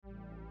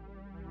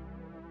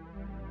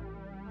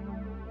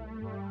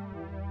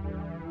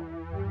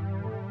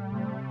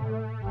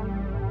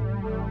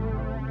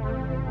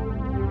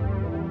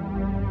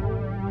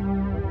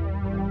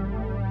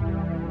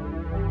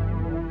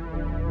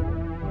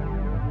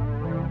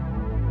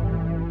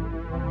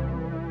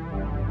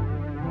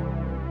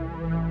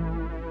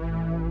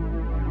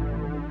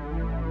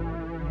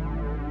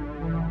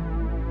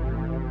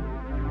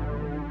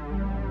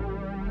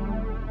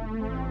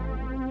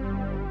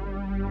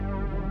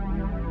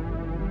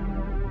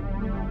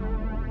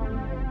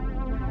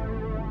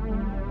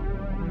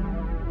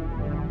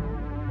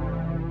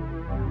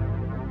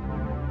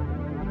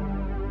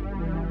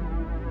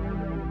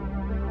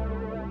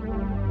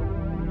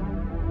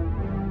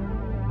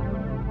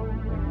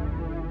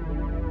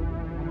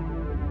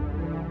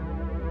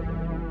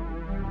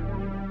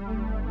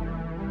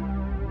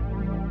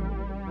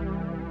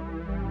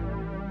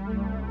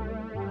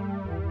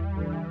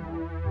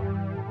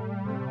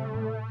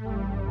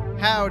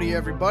Howdy,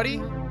 everybody.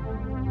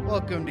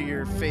 Welcome to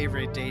your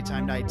favorite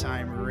daytime,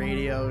 nighttime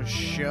radio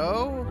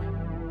show.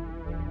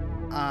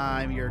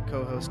 I'm your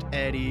co-host,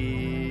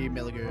 Eddy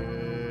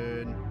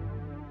Milligan.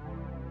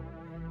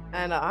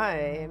 And I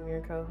am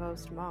your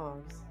co-host,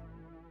 Moggs.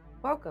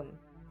 Welcome.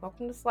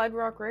 Welcome to Slide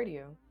Rock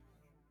Radio.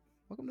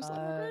 Welcome to Slide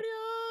Rock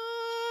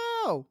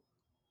Radio!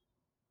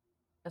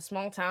 A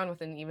small town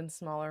with an even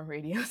smaller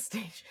radio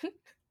station.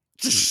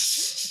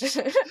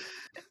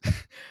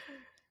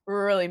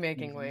 We're really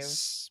making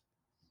waves.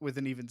 With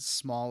an even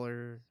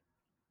smaller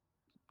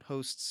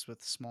hosts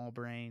with small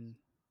brain.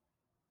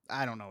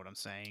 I don't know what I'm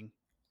saying.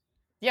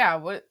 Yeah,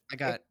 what?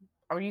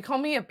 Are you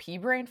calling me a pea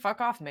brain? Fuck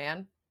off,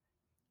 man.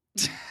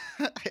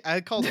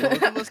 I called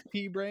both of us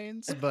pea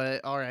brains,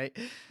 but alright.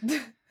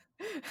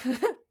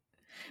 That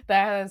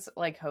has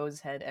like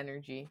hose head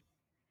energy.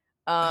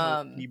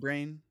 Pea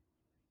brain?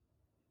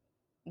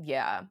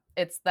 Yeah,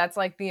 that's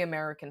like the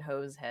American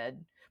hose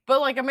head. But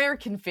like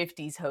American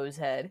 50s hose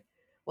head.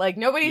 Like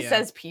nobody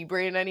says pea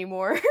brain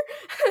anymore.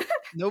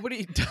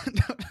 Nobody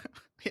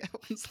Yeah,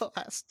 when's the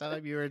last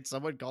time you heard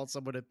someone call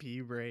someone a pea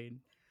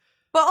brain?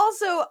 But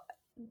also,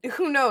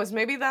 who knows?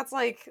 Maybe that's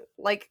like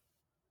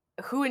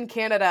who in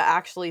Canada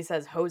actually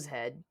says hose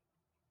head?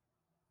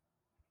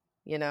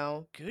 You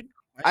know? Good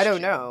question. I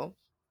don't know.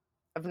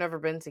 I've never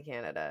been to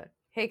Canada.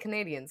 Hey,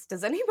 Canadians,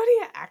 does anybody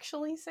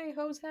actually say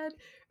hose head?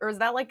 Or is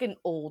that like an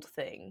old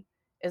thing?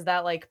 Is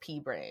that like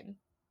pea brain?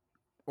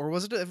 Or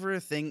was it ever a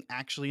thing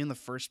actually in the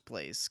first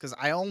place? Because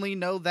I only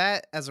know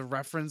that as a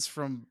reference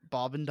from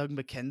Bob and Doug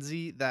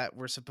McKenzie that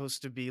were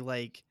supposed to be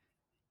like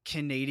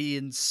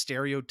Canadian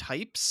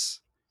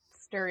stereotypes.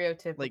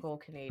 Stereotypical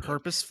like, Canadian.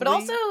 Purposefully. But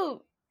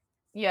also,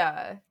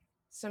 yeah.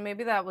 So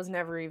maybe that was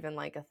never even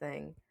like a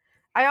thing.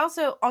 I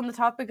also, on the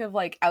topic of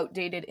like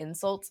outdated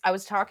insults, I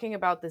was talking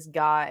about this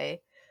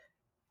guy.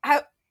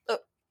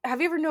 Have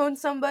you ever known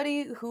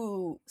somebody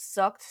who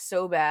sucked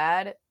so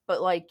bad,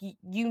 but like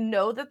you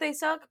know that they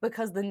suck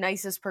because the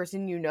nicest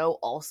person you know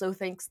also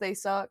thinks they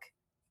suck?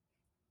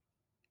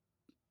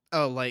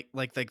 Oh, like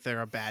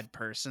they're a bad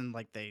person,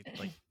 like they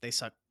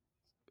suck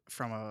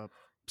from a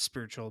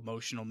spiritual,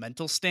 emotional,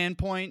 mental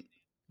standpoint,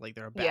 like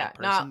they're a bad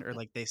person, or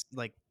like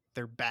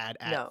they're bad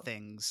at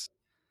things.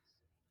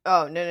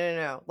 Oh,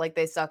 no. Like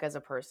they suck as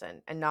a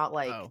person and not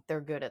like they're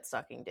good at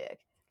sucking dick.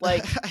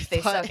 Like they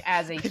suck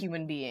as a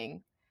human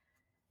being.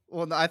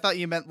 Well, no, I thought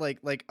you meant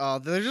like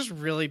they're just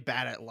really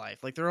bad at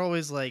life. Like they're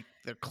always like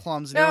they're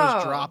clumsy, they're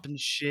always dropping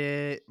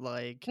shit.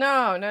 Like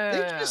no,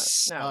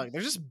 just suck.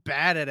 They're just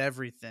bad at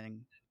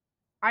everything.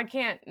 I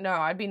can't. No,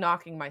 I'd be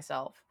knocking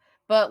myself.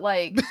 But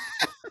like,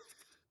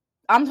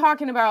 I'm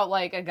talking about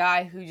like a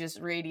guy who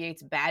just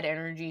radiates bad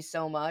energy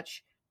so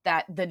much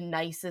that the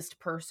nicest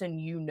person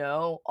you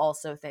know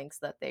also thinks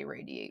that they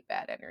radiate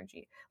bad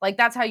energy. Like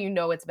that's how you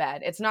know it's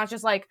bad. It's not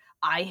just like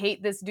I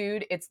hate this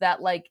dude. It's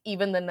that like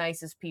even the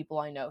nicest people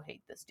I know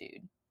hate this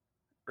dude.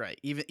 Right.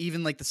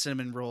 Even like the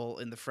cinnamon roll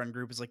in the friend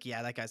group is like,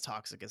 yeah, that guy's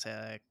toxic as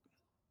heck.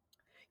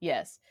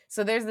 Yes.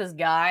 So there's this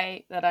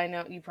guy that I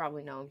know. You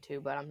probably know him too,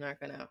 but I'm not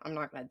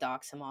gonna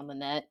dox him on the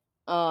net.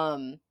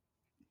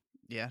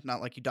 Yeah,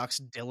 not like you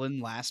doxed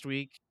Dylan last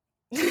week.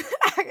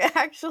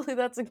 Actually,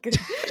 that's a good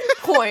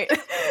point.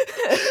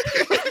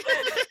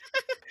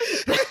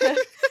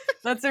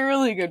 That's a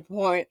really good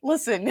point.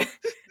 Listen,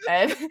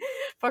 Ed,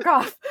 fuck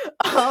off.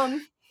 I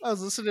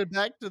was listening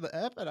back to the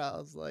ep and I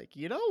was like,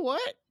 you know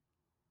what?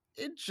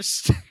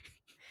 Interesting.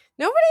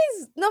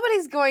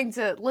 Nobody's going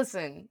to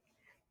listen.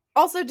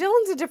 Also,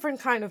 Dylan's a different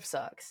kind of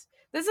sucks.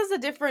 This is a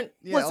different...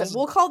 Listen,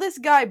 we'll call this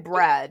guy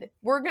Brad.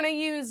 We're going to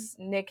use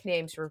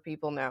nicknames for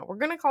people now. We're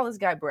going to call this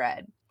guy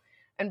Brad.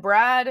 And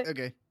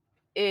Brad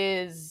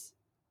is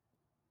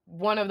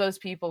one of those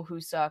people who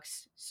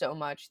sucks so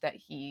much that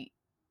he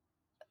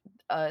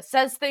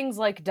says things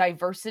like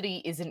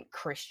diversity isn't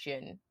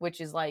Christian, which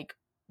is like,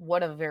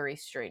 what a very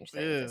strange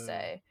thing to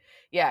say.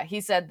 Yeah, he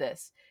said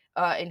this.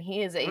 And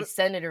he is a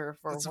senator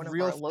for one of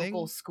our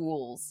local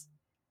schools.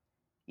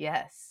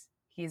 Yes.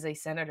 He's a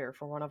senator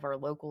for one of our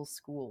local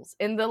schools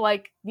in the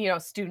like,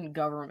 student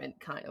government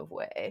kind of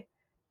way.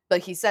 But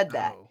he said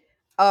that.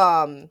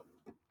 And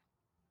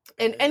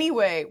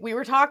anyway, we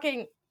were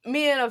talking,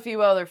 me and a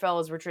few other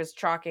fellas were just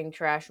talking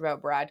trash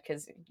about Brad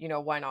because,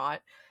 why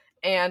not?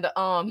 And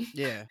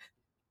yeah.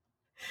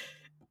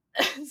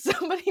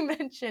 Somebody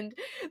mentioned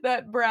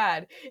that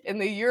Brad, in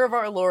the year of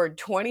our Lord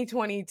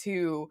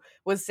 2022,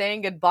 was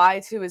saying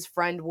goodbye to his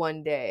friend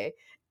one day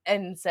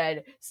and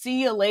said,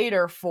 "See you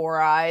later, Four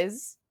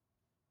Eyes."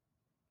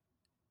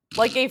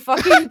 Like a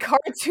fucking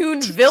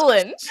cartoon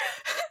villain.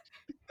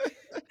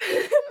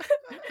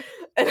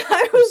 And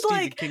I was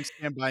like, King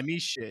Stand By Me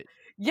shit.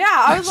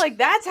 Yeah, I was like,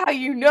 that's how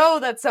you know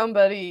that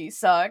somebody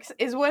sucks,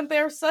 is when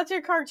they're such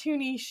a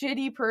cartoony,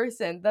 shitty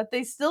person that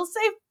they still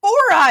say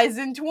Four Eyes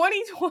in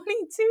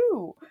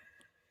 2022.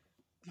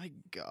 My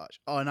gosh.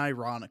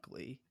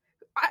 Unironically.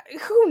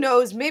 Who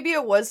knows? Maybe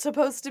it was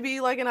supposed to be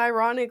like an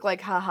ironic,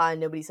 like, haha,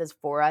 nobody says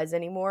Four Eyes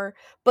anymore.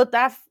 But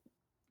that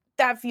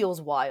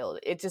feels wild.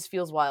 It just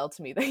feels wild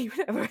to me that you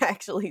would ever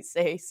actually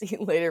say, "See you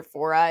later,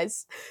 Four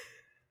Eyes."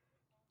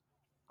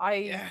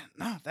 Yeah,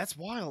 no, that's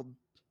wild.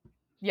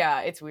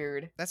 Yeah, it's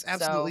weird. That's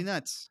absolutely So,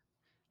 nuts.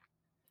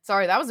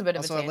 sorry, that was a bit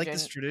of a Also, I like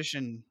this tangent.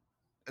 tradition.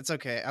 It's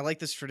okay. I like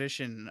this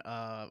tradition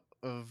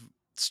of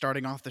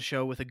starting off the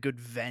show with a good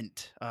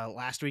vent.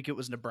 Last week it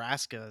was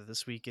Nebraska.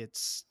 This week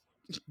it's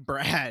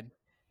Brad.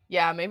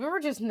 Yeah, maybe we're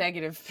just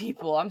negative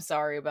people. I'm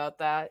sorry about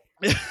that.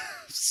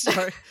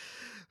 Sorry.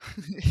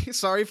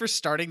 Sorry for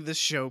starting this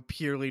show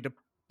purely to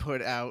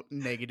put out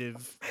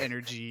negative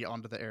energy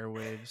onto the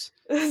airwaves.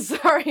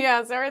 Sorry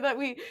that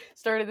we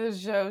started this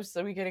show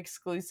so we could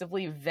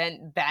exclusively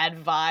vent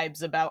bad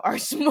vibes about our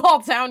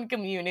small town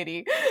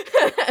community.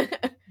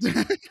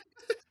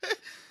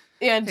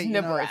 And Hey, if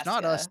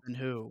not us, Nebraska. then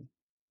who?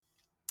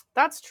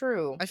 That's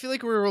true. I feel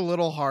like we were a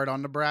little hard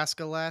on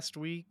Nebraska last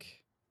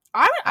week.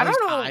 I At least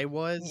don't know. I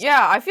was.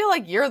 Yeah, I feel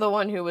like you're the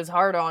one who was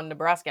hard on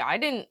Nebraska.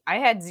 I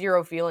had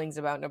zero feelings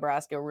about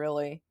Nebraska,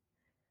 really.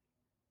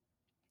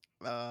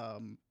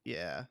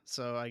 Yeah.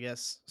 So I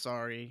guess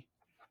sorry.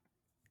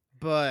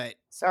 But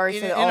Sorry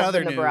in to in all the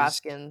other news,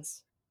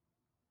 Nebraskans.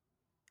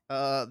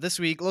 this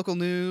week local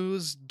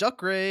news: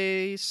 duck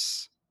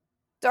race,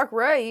 Duck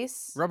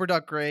race. rubber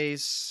duck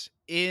race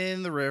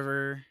in the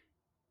river.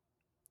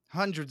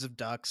 Hundreds of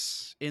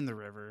ducks in the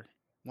river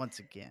once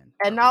again.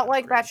 And Rubber not duck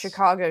like that race.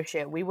 Chicago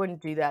shit. We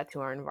wouldn't do that to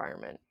our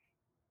environment.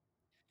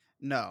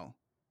 No,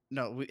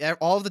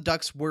 all of the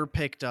ducks were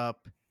picked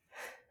up.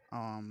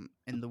 And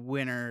the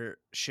winner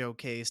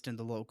showcased in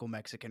the local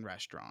Mexican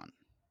restaurant.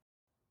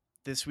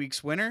 This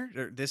week's winner,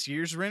 or this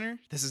year's winner,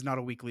 this is not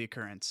a weekly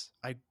occurrence.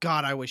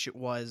 I wish it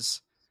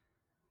was.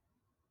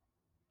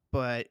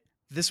 But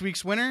this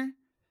week's winner,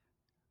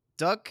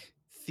 duck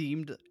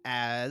themed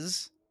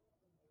as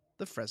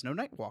the Fresno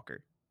Nightwalker.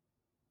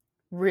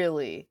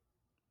 Really?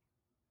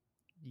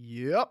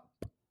 Yep.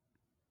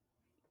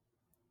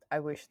 I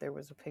wish there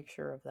was a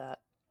picture of that.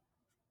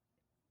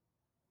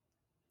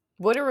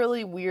 What a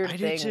really weird I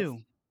do thing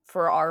too.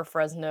 for our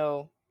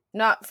Fresno,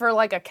 not for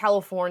like a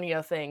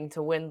California thing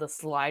to win the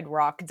Slide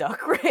Rock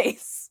Duck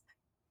race.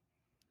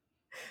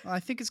 Well,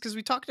 I think it's because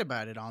we talked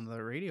about it on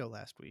the radio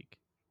last week.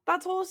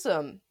 That's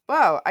awesome.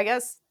 Wow, I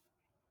guess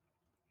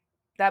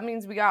that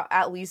means we got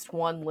at least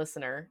one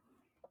listener.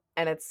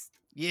 And it's...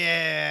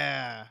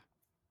 Yeah.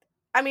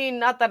 I mean,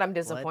 not that I'm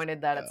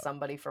disappointed that go. it's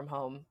somebody from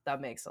home.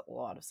 That makes a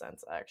lot of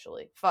sense,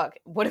 actually. Fuck,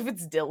 what if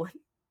it's Dylan?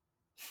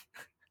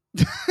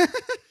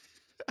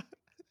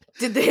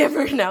 Did they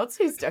ever announce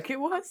whose duck it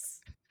was?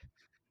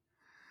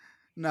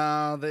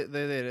 No,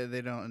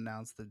 they don't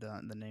announce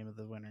the name of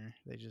the winner.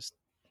 They just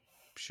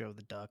show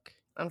the duck.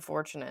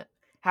 Unfortunate.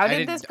 How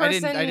did this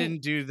person? I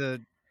didn't do the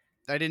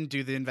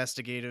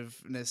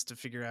investigativeness to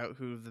figure out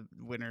who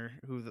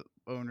the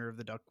owner of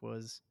the duck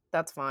was.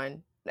 That's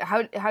fine.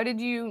 How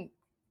did you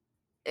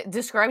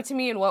describe to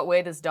me in what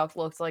way this duck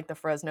looks like the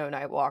Fresno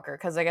Nightwalker?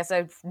 Because I guess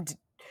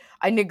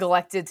I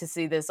neglected to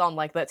see this on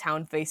like the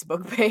town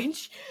Facebook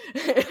page.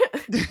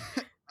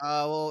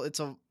 Well,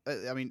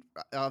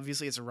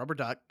 obviously it's a rubber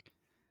duck,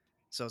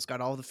 so it's got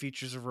all the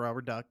features of a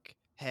rubber duck: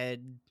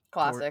 head,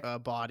 Classic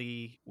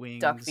body,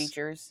 wings, duck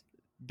features,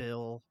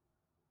 bill.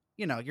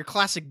 Your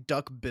classic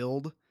duck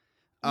build.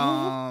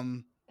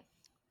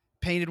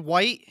 Painted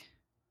white,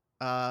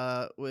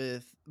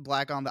 with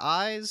black on the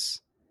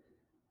eyes.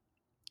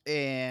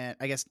 And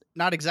I guess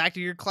not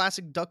exactly your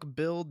classic duck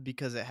build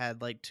because it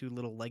had like two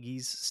little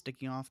leggies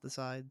sticking off the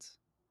sides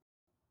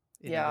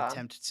in an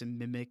attempt to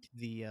mimic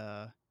the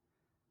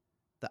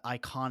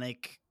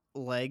iconic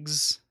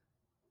legs,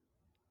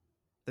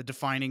 the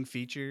defining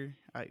feature.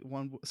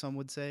 Some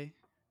would say.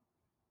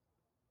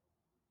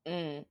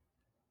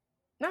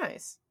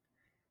 Nice.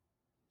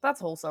 That's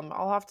wholesome.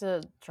 I'll have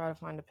to try to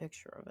find a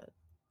picture of it.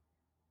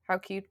 How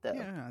cute, though.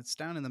 Yeah, it's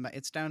down in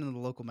the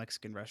local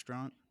Mexican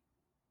restaurant.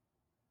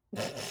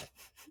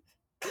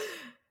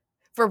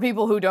 For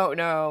people who don't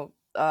know,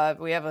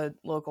 we have a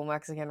local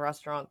Mexican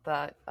restaurant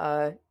that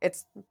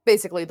it's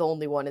basically the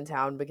only one in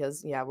town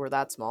because we're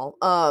that small.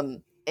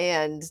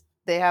 And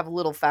they have a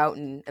little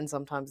fountain, and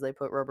sometimes they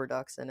put rubber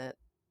ducks in it.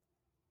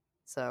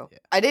 So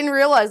I didn't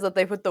realize that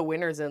they put the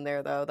winners in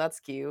there, though.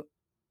 That's cute.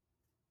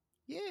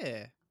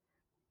 Yeah.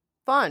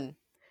 Fun.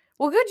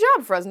 Well, good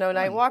job, Fresno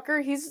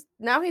Nightwalker. He's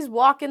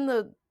walking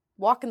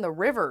the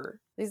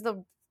river. He's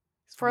the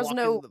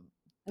Fresno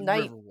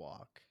night river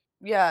walk.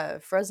 Yeah,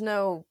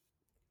 Fresno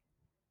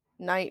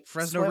night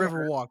Fresno swimmer.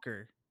 River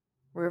Walker.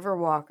 River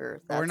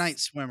walker. Or night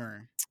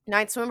swimmer.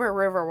 Night swimmer,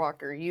 river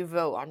walker. You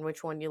vote on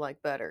which one you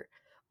like better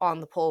on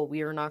the poll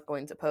we are not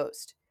going to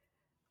post.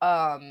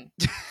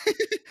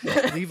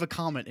 Leave a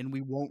comment and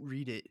we won't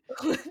read it.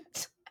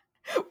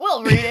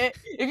 We'll read it.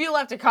 If you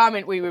left a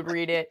comment, we would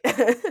read it.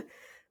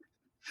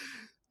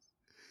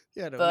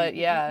 Yeah, no, but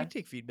we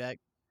take feedback.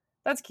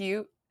 That's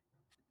cute.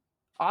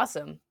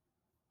 Awesome.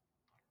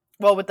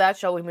 Well, with that,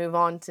 shall we move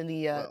on to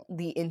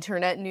the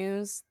internet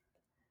news,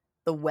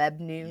 the web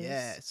news?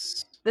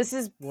 Yes. This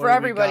is for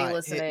everybody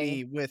listening. Hit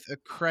me with a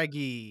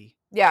Craigie.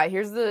 Yeah,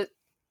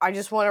 I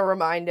just want to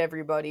remind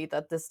everybody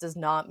that this does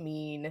not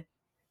mean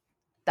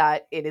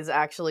that it is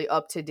actually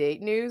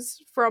up-to-date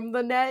news from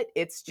the net.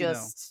 It's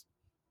just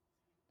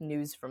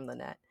news from the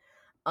net.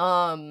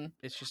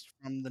 It's just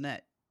from the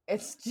net.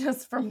 It's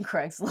just from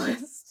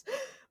Craigslist.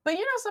 But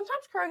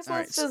sometimes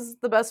Craigslist so is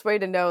the best way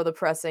to know the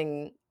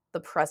pressing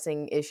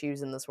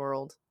issues in this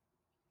world.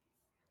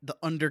 The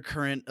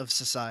undercurrent of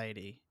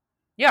society.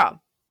 Yeah.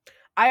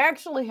 I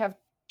actually have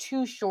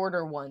 2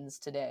 shorter ones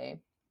today.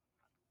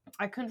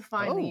 I couldn't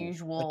find the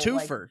usual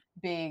like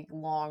big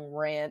long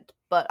rant,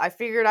 but I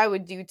figured I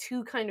would do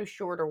 2 kind of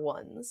shorter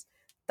ones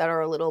that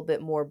are a little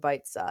bit more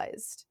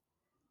bite-sized.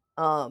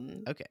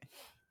 Okay.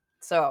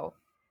 So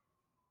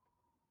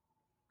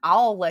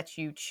I'll let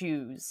you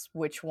choose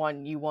which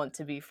one you want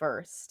to be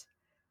first.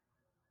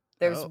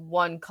 There's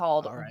one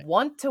called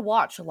Want to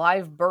Watch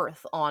Live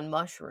Birth on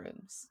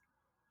Mushrooms.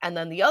 And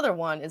then the other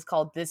one is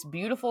called This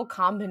Beautiful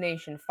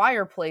Combination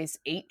Fireplace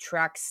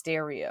 8-track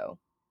Stereo.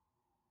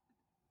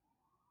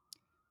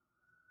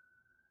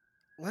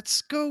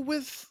 Let's go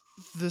with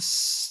the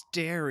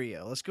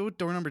stereo. Let's go with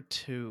door number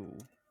 2.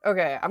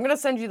 Okay, I'm gonna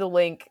send you the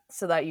link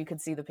so that you can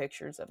see the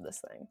pictures of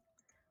this thing.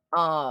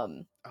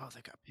 Oh,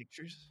 they got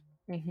pictures?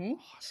 Mm-hmm.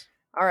 Awesome.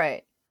 All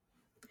right.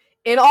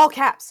 In all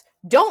caps,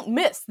 don't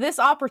miss this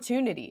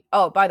opportunity.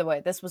 Oh, by the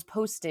way, this was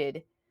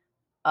posted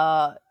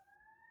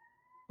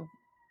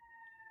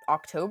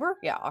October?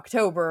 Yeah,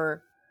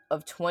 October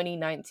of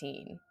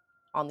 2019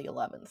 on the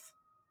 11th.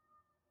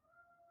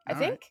 I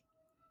think? Right.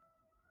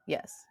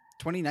 Yes.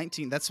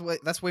 2019. That's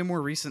way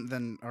more recent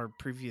than our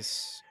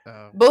previous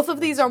both of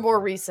these are more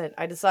recent.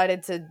 I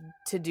decided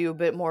to do a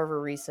bit more of a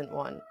recent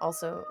one.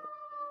 Also,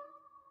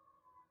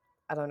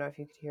 I don't know if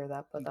you could hear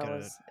that, but that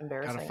was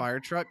embarrassing. Got a fire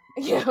truck?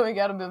 Yeah, we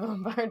got a bit of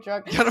a fire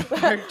truck. Got a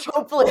fire truck.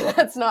 Hopefully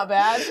that's not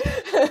bad.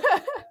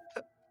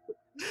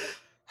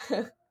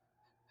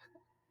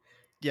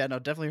 Yeah, no,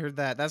 definitely heard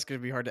that. That's going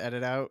to be hard to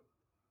edit out.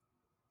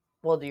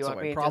 Well, do you want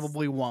me to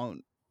probably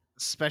won't,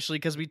 especially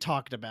because we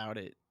talked about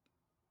it.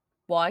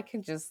 Well, I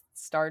can just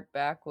start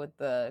back with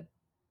the...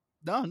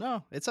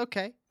 No, it's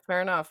okay.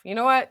 Fair enough. You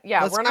know what?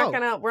 Yeah, we're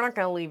not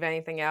gonna leave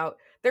anything out.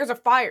 There's a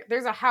fire.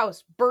 There's a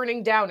house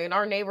burning down in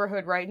our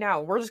neighborhood right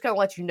now. We're just gonna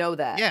let you know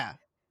that. Yeah.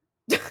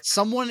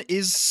 Someone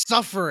is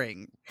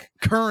suffering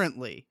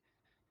currently.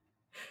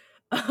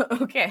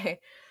 Okay.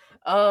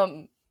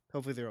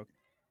 Hopefully they're okay.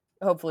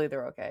 Hopefully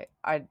they're okay.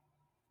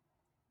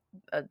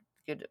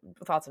 Good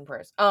thoughts and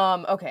prayers.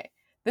 Okay.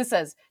 This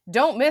says,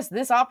 don't miss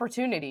this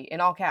opportunity,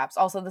 in all caps.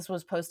 Also, this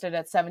was posted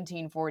at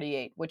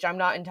 1748, which I'm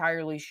not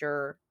entirely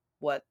sure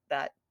what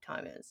that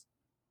time is,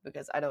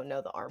 because I don't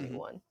know the Army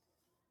one.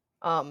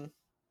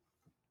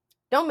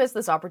 Don't miss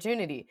this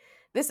opportunity.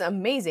 This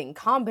amazing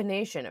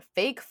combination of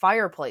fake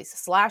fireplace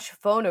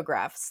 /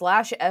 phonograph /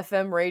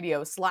 FM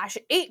radio /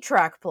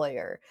 8-track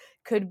player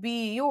could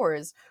be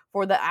yours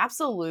for the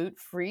absolute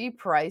free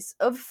price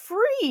of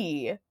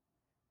free,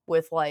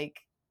 with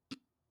like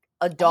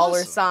a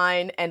dollar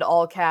sign and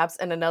all caps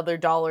and another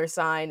dollar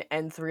sign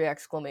and 3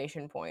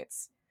 exclamation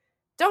points.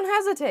 Don't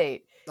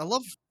hesitate. I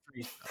love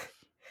free stuff.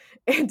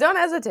 Don't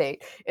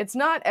hesitate. It's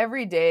not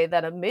every day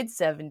that a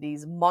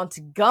mid-70s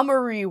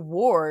Montgomery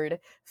Ward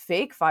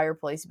fake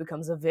fireplace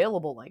becomes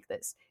available like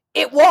this.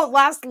 It won't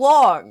last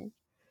long.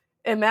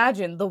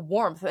 Imagine the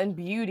warmth and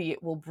beauty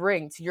it will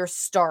bring to your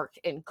stark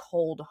and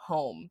cold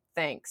home.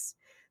 Thanks.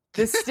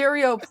 The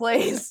stereo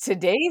plays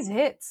today's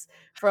hits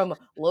from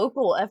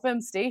local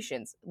FM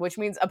stations, which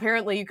means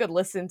apparently you could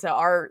listen to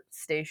our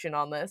station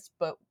on this,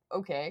 but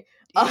okay.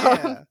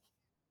 Yeah.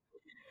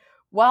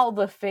 While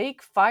the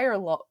fake fire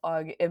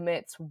log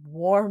emits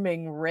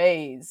warming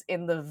rays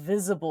in the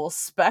visible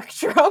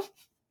spectrum.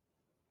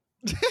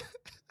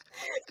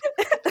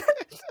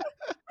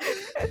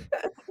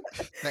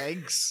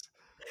 Thanks.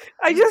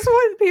 I just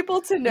want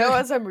people to know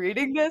as I'm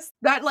reading this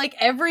that like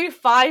every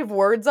 5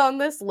 words on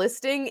this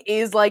listing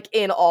is like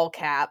in all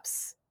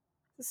caps.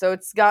 So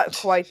it's got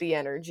quite the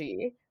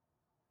energy.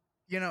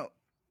 You know,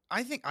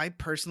 I think I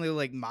personally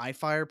like my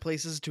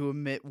fireplaces to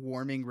emit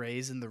warming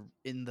rays in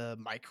the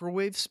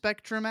microwave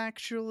spectrum,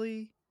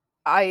 actually.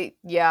 In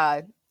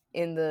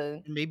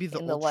the maybe the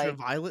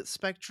ultraviolet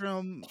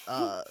spectrum.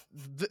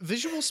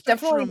 Visual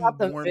spectrum. Definitely not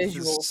the warmth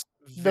visual. is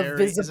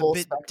a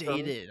bit spectrum.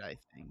 Dated, I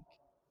think.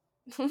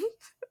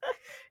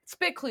 It's a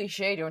bit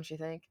cliche, don't you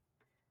think?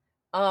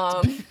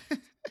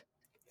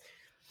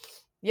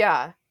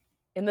 Yeah,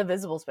 in the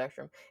visible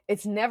spectrum.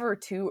 It's never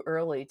too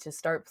early to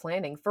start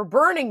planning for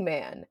Burning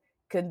Man.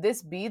 Could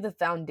this be the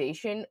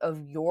foundation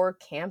of your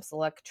camp's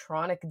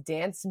electronic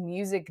dance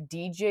music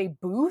DJ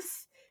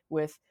booth?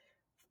 With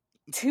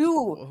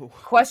 2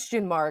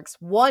 question marks,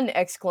 1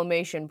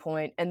 exclamation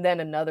point, and then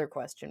another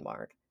question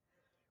mark.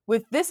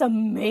 With this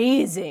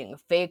amazing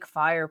fake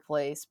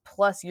fireplace,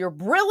 plus your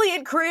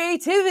brilliant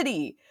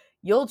creativity,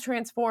 you'll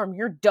transform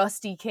your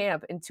dusty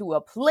camp into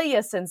a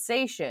playa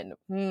sensation.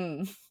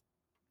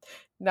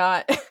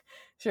 Not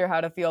sure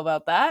how to feel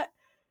about that.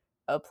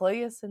 A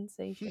playa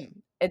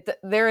sensation.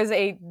 There is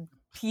a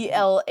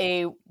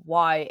Playa.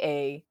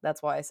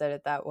 That's why I said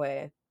it that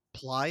way.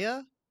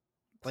 Playa?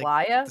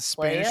 Playa? Like the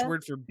Spanish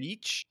word for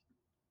beach?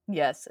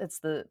 Yes, it's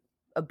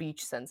a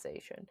beach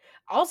sensation.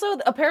 Also,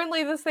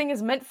 apparently this thing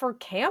is meant for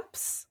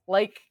camps.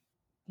 Like,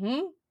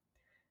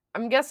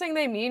 I'm guessing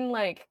they mean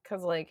like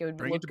because like it would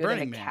Bring it look to good in a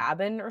Burning Man.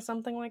 cabin or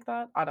something like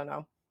that. I don't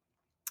know.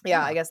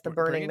 Yeah, I Yeah, guess the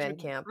bring Burning it to Man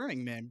camp.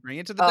 Burning Man. Bring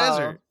it to the Oh,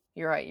 desert.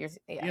 you're right.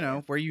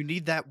 Yeah. Where you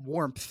need that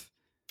warmth.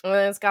 And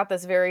then it's got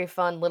this very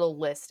fun little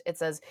list. It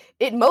says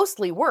it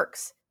mostly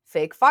works.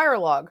 Fake fire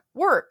log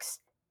works.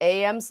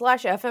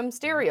 AM/FM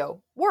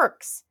stereo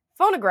works.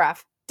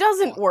 Phonograph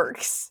doesn't Awesome.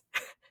 works.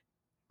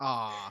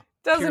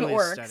 Doesn't Purely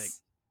aesthetic.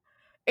 works.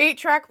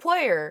 8-track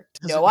player,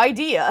 no Doesn't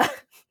idea.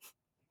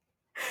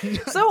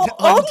 So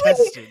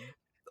untested.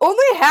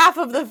 only half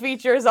of the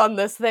features on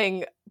this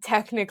thing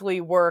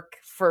technically work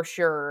for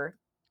sure.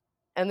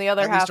 And the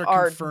other At least half are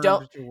are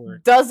confirmed to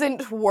work.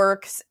 doesn't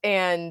works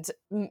and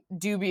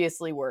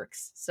dubiously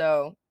works.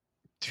 So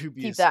keep that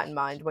in Dubiously.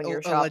 mind when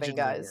you're shopping, Allegedly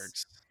guys.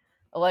 works.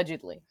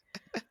 Allegedly.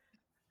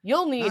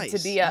 You'll need to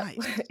be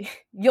Nice.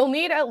 you'll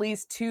need at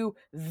least 2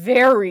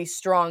 very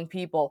strong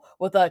people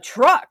with a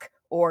truck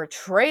or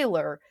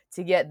trailer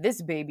to get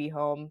this baby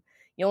home.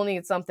 You'll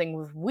need something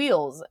with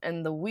wheels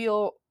and the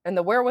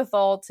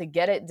wherewithal to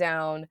get it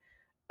down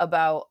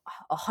about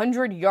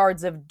 100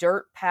 yards of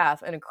dirt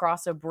path and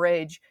across a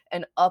bridge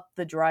and up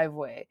the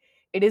driveway.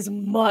 It is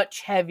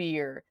much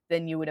heavier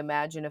than you would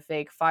imagine a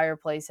fake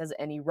fireplace has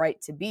any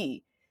right to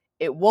be.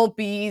 It won't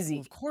be easy.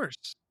 Well, of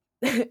course.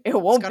 It It's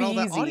won't got be all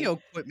that easy. audio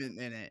equipment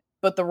in it.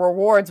 But the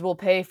rewards will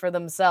pay for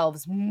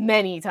themselves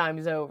many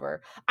times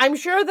over. I'm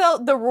sure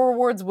the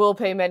rewards will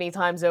pay many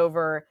times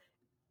over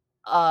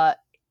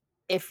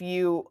if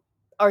you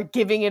are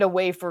giving it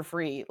away for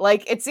free.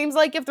 Like, it seems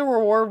like if the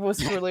reward was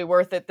truly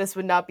worth it, this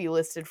would not be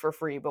listed for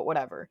free, but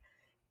whatever.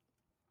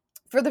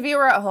 For the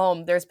viewer at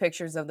home, there's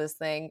pictures of this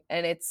thing,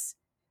 and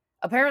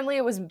apparently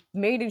it was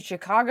made in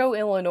Chicago,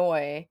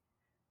 Illinois.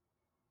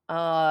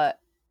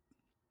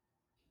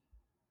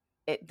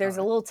 There's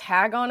a little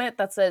tag on it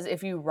that says,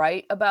 if you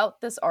write about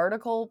this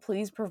article,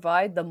 please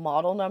provide the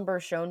model number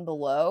shown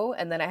below.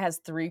 And then it has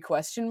 3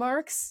 question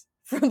marks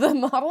for the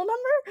model number.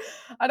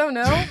 I don't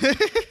know.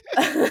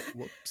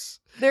 Whoops.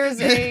 There's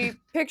a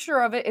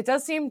picture of it. It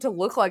does seem to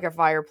look like a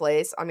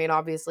fireplace. I mean,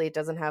 obviously it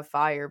doesn't have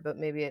fire, but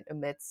maybe it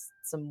emits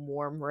some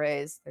warm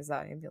rays. There's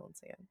that ambulance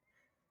again.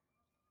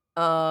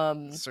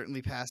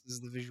 Certainly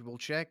passes the visual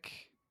check.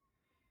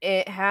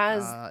 It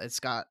has It's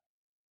got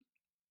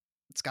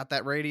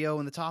that radio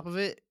in the top of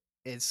it.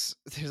 There's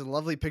a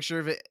lovely picture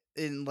of it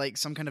in like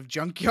some kind of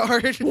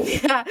junkyard.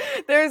 Yeah,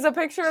 there's a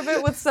picture of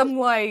it with some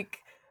like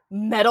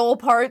metal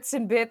parts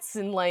and bits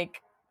and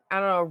like, I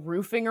don't know,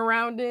 roofing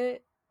around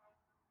it.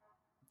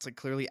 It's like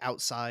clearly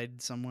outside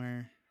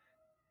somewhere.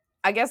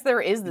 I guess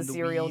there is the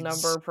serial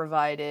number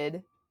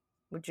provided,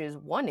 which is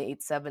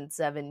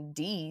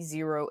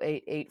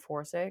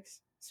 1877D08846.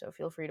 So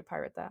feel free to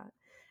pirate that.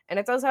 And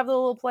it does have the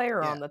little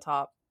player on the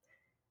top.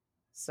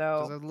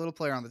 So there's a little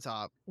player on the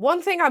top.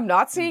 One thing I'm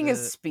not seeing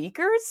is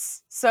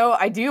speakers, so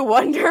I do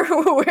wonder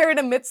where it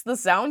emits the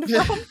sound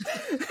from.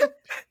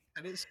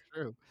 That is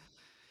true.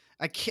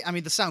 I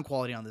mean, the sound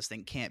quality on this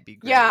thing can't be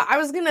great. Yeah, I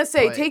was gonna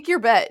say, take your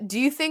bet. Do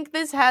you think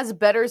this has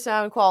better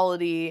sound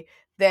quality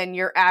than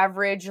your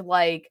average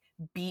like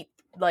beat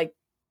like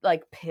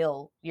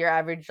pill, your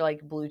average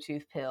like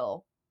Bluetooth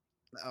pill?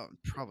 Oh,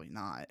 probably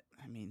not.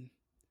 I mean,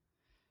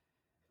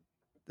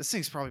 this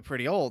thing's probably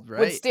pretty old, right?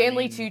 Would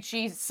Stanley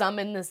Tucci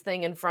summon this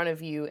thing in front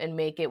of you and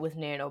make it with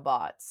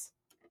nanobots?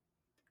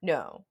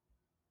 No.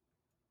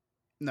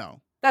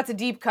 No. That's a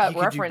deep cut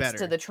reference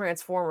to the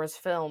Transformers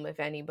film, if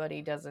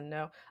anybody doesn't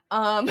know.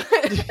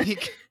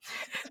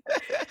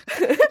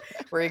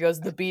 Where he goes,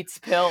 the Beats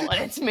pill,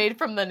 and it's made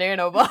from the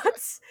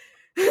nanobots.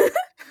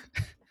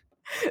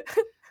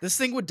 This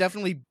thing would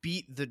definitely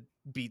beat the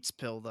Beats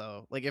pill,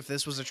 though. Like, if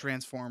this was a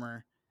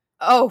Transformer.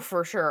 Oh,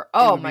 for sure.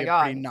 Oh my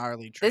god. Pretty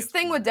gnarly this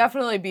thing would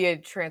definitely be a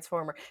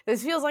Transformer.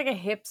 This feels like a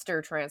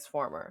hipster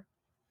Transformer.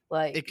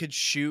 Like, it could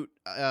shoot,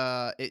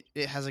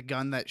 it has a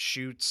gun that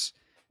shoots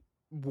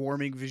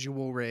warming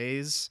visual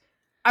rays.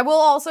 I will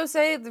also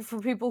say that for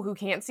people who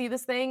can't see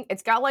this thing,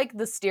 it's got like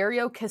the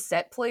stereo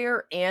cassette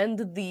player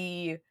and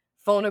the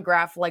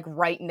phonograph like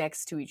right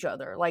next to each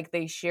other. Like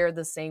they share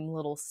the same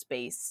little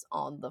space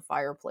on the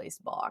fireplace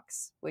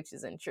box, which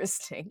is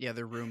interesting. Yeah,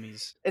 they're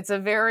roomies. It's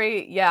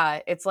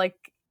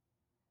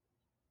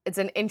it's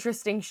an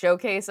interesting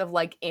showcase of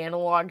like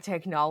analog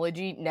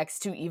technology next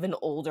to even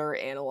older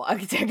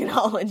analog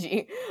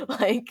technology.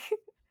 Like,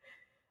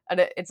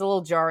 it's a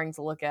little jarring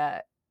to look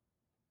at.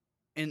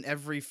 In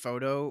every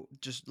photo,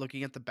 just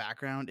looking at the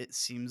background, it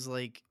seems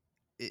like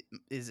it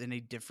is in a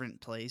different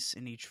place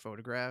in each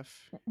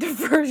photograph.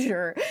 For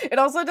sure. It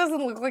also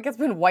doesn't look like it's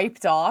been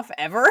wiped off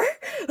ever.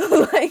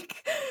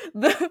 Like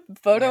the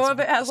photo of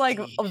it has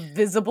like a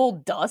visible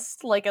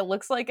dust. Like it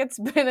looks like it's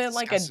been in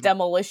like a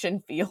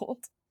demolition field.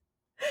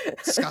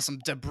 It's got some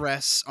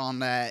debris on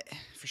that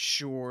for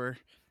sure.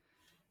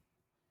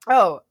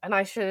 Oh, and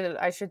I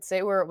should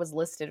say where it was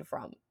listed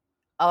from.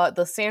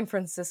 The San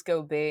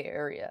Francisco Bay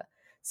Area.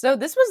 So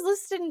this was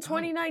listed in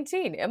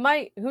 2019. It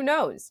might, who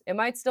knows? It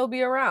might still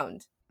be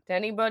around. To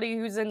anybody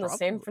who's in the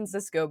San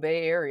Francisco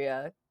Bay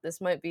Area, this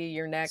might be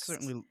your next.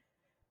 Certainly.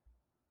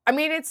 I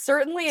mean, it's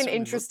certainly an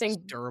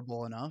interesting,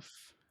 durable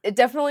enough. it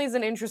definitely is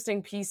an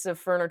interesting piece of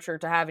furniture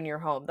to have in your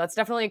home. That's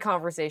definitely a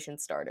conversation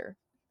starter.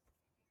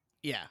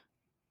 Yeah.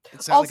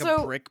 It's got like a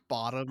Also, brick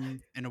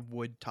bottom and a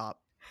wood top.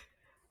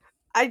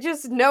 I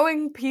just,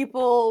 knowing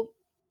people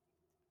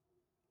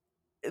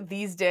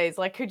these days,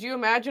 like, could you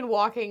imagine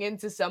walking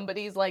into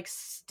somebody's like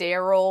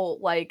sterile,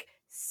 like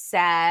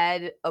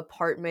sad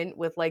apartment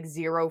with like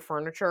zero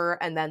furniture,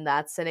 and then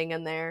that's sitting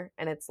in there,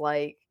 and it's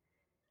like,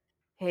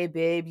 hey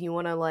babe, you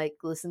want to like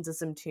listen to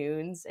some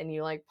tunes, and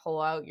you like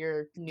pull out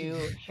your new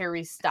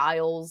Harry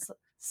Styles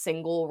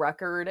single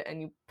record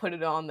and you put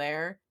it on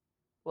there,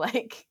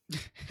 like,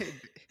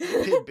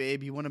 Hey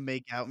babe, you want to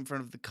make out in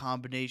front of the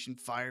combination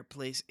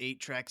fireplace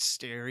 8-track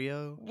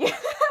stereo? yeah,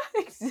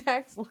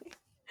 exactly,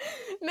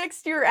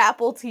 next to your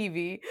Apple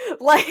TV,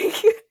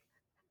 like.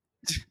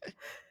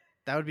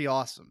 That would be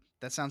awesome.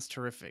 That sounds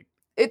terrific.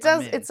 It I'm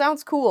does. It in.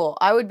 sounds cool.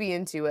 I would be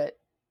into it.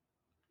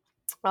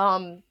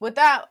 With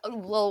that,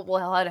 we'll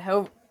head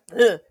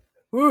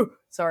over.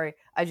 Sorry,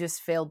 I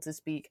just failed to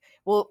speak.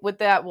 Well, with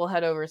that, we'll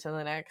head over to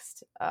the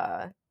next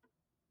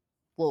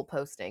little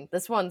posting.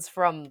 This one's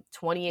from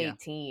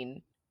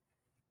 2018.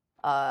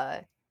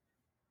 Yeah.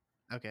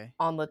 Okay.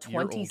 On the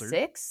You're older.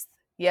 26th.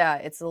 Yeah,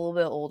 it's a little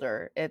bit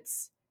older.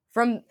 It's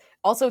from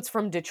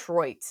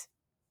Detroit,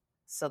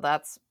 so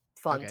that's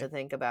fun to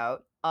think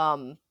about.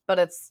 But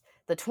it's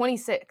the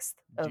 26th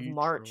of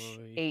March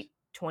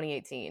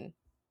 2018.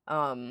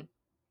 And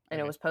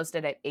it was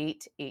posted at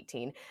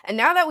 8:18. And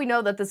now that we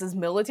know that this is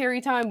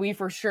military time, we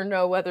for sure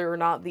know whether or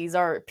not these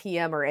are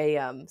PM or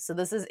AM. So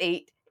this is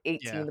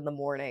 8:18 in the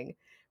morning,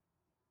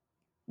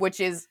 which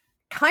is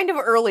kind of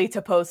early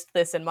to post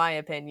this, in my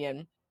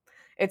opinion.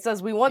 It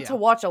says, we want to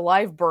watch a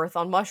live birth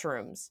on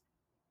mushrooms.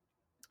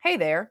 Hey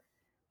there.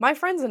 My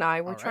friends and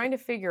I were trying to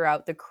figure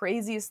out the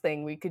craziest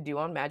thing we could do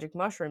on magic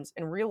mushrooms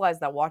and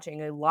realized that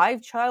watching a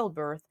live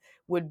childbirth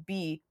would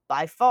be,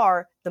 by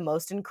far, the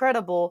most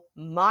incredible,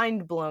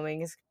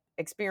 mind-blowing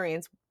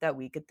experience that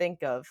we could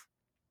think of.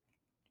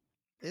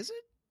 Is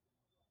it?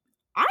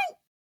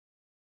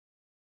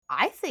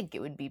 I think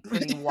it would be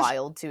pretty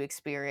wild to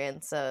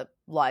experience a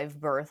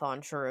live birth on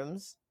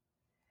shrooms.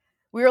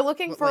 We were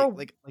looking for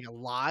like a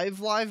live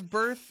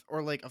birth,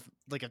 or like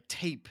a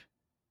tape.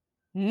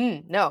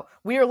 No,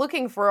 we are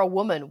looking for a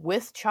woman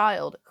with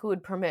child who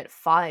would permit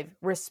 5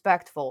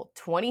 respectful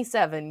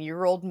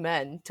 27-year-old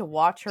men to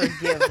watch her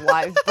give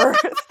live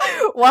birth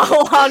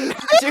while on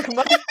magic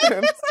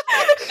mushrooms.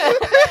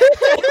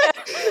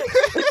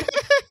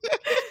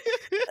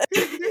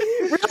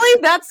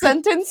 Really? That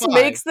sentence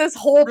makes this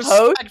whole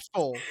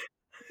respectful.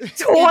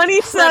 Post?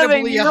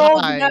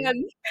 27-year-old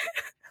men.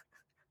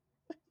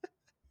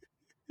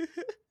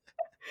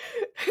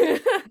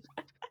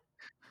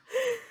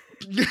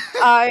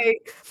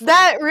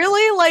 That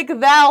really, like,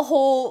 that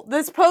whole,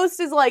 this post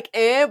is like,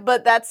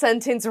 but that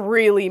sentence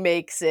really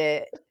makes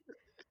it.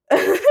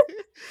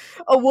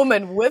 A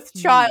woman with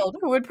child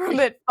who would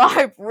permit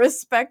 5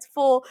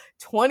 respectful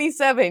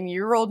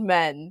 27-year-old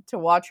men to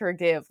watch her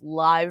give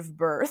live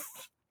birth,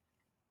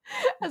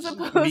 as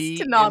opposed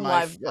to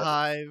non-live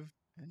birth.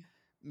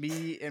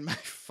 Me and my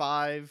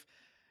 5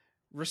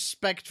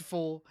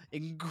 respectful,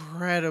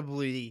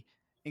 incredibly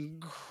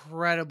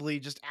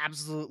just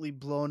absolutely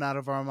blown out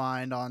of our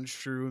mind on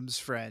shrooms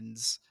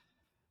friends.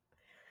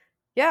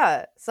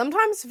 Yeah,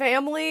 sometimes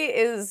family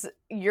is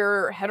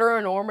your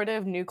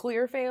heteronormative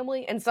nuclear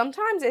family, and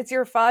sometimes it's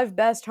your 5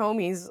 best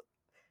homies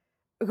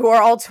who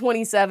are all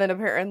 27,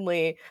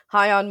 apparently,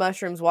 high on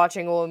mushrooms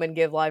watching a woman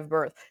give live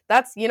birth.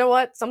 That's, you know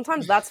what?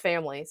 Sometimes that's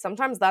family.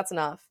 Sometimes that's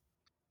enough.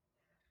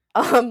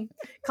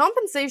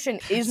 Compensation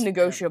is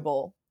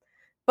negotiable,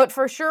 but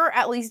for sure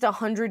at least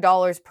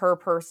 $100 per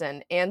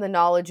person, and the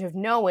knowledge of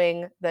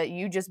knowing that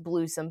you just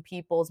blew some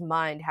people's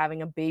mind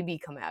having a baby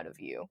come out of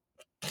you.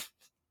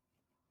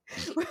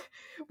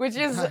 Which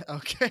is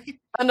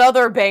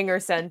another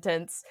banger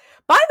sentence.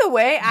 By the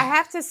way, I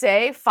have to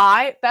say,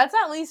 that's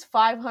at least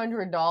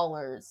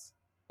 $500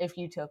 if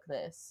you took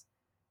this.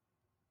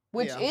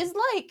 Which is,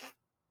 like,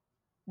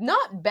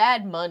 not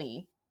bad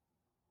money.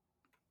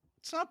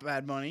 It's not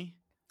bad money.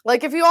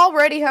 Like, if you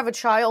already have a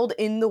child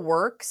in the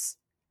works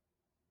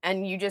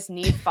and you just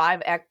need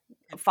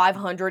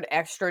 $500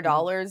 extra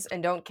dollars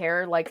and don't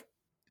care, like,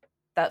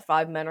 that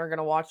 5 men are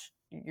gonna watch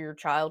your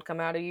child come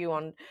out of you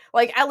on,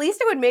 like, at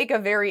least it would make a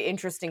very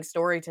interesting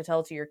story to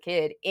tell to your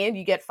kid, and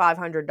you get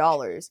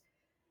 $500.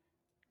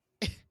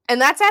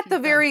 And that's at the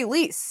very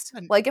least.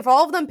 Like, if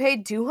all of them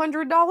paid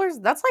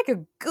 $200, that's like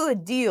a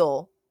good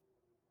deal.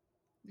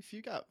 If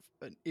you got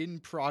an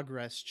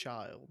in-progress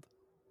child.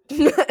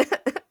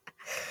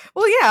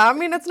 Well, yeah, I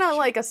mean, it's not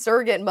like a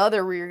surrogate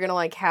mother where you're gonna,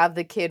 like, have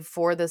the kid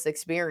for this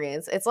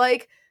experience. It's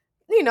like,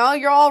 you know,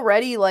 you're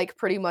already, like,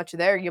 pretty much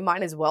there. You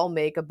might as well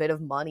make a bit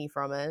of money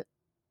from it.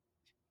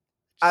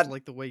 I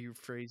like the way you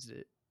phrased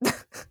it.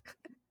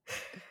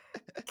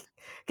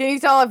 Can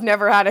you tell I've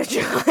never had a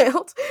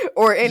child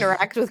or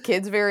interact with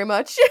kids very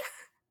much?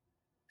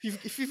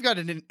 If you've got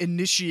an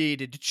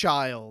initiated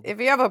child. If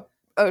you have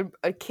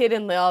a kid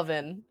in the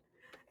oven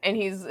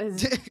and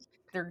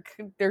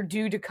they're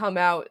due to come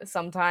out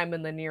sometime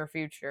in the near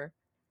future.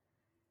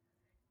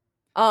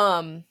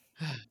 And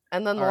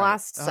then the All right.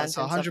 last So sentence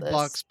of this.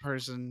 $100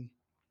 person.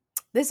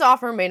 This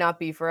offer may not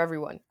be for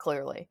everyone,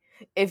 clearly.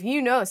 If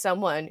you know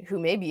someone who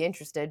may be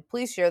interested,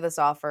 please share this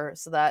offer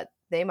so that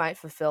they might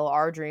fulfill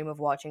our dream of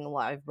watching a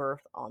live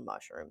birth on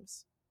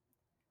mushrooms.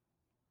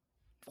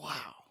 Wow.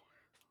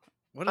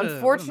 What an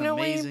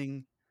Unfortunately,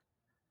 amazing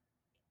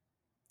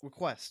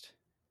request.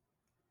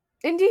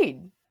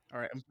 indeed. All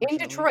right, In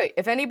unfortunately. Detroit,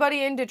 if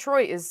anybody in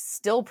Detroit is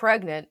still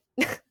pregnant,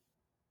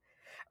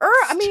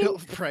 I Still mean,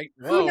 pregnant.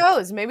 who Whoa.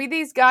 knows? Maybe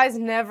these guys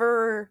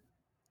never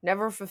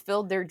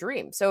fulfilled their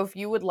dream. So if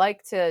you would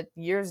like to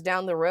years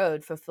down the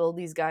road fulfill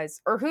these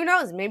guys, or who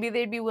knows, maybe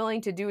they'd be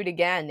willing to do it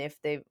again if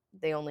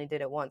they only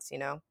did it once, you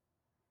know?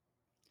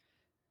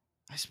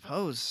 I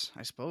suppose.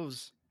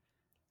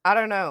 I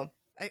don't know.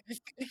 I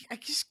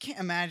just can't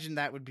imagine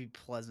that would be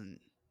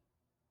pleasant.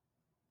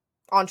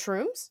 On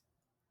shrooms?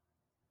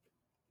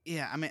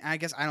 Yeah, I mean, I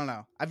guess I don't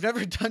know. I've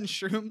never done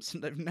shrooms,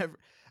 and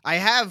I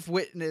have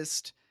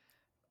witnessed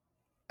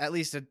at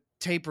least a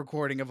tape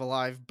recording of a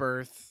live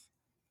birth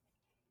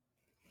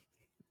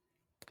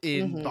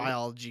in Mm-hmm.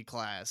 biology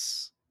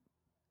class.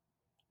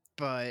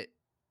 But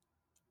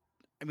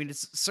I mean,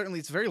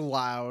 it's very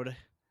loud.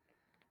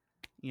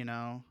 You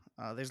know,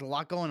 there's a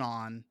lot going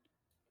on.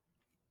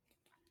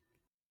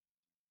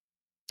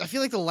 I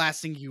feel like the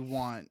last thing you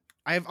want.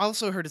 I've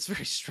also heard it's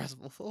very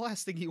stressful. The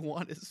last thing you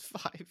want is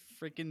 5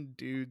 freaking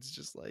dudes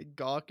just like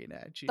gawking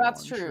at you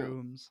That's on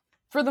true. shrooms.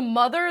 For the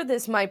mother,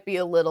 this might be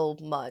a little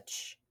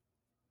much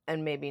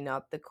and maybe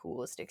not the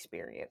coolest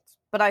experience.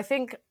 But I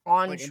think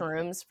on Like,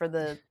 shrooms for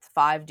the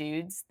 5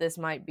 dudes, this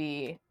might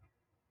be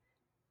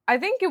I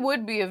think it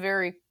would be a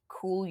very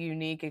cool,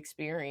 unique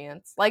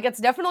experience. Like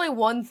it's definitely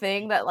one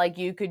thing that like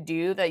you could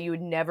do that you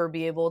would never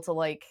be able to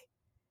like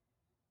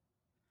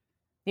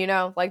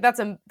like that's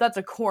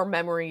a core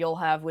memory you'll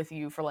have with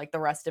you for like the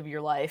rest of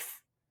your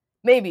life.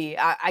 Maybe.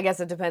 I guess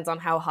it depends on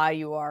how high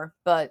you are,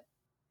 but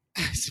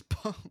I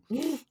suppose.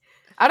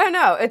 I don't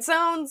know. It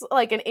sounds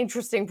like an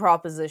interesting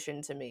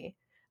proposition to me.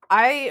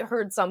 I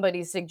heard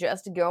somebody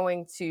suggest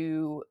going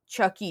to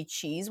Chuck E.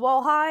 Cheese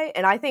while high,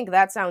 and I think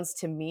that sounds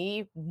to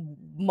me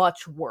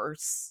much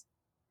worse.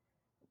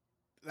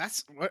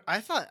 That's what I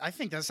thought. I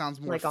think that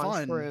sounds more Like on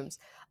fun. shrooms.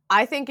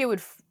 I think it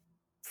would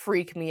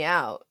freak me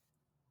out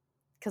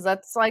because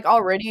that's like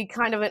already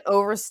kind of an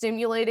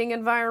overstimulating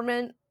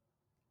environment.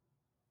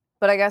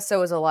 But I guess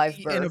so is a live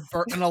And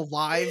birth. a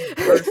live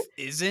birth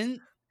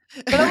isn't.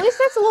 But at least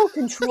that's a little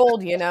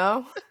controlled, you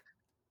know?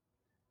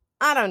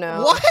 I don't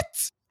know.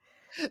 What?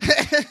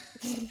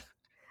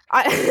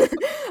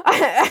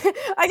 I,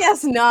 I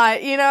guess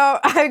not, you know?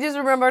 I just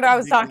remembered I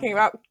was talking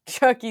about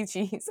Chuck E.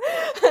 Cheese.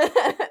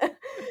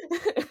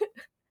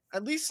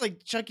 At least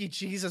like Chuck E.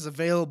 Cheese has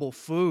available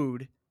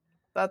food.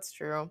 That's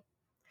true.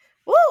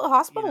 Well, the You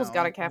hospital's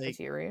got a know, like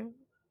cafeteria.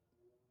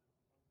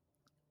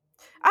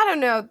 I don't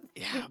know.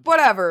 yeah, but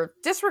Whatever.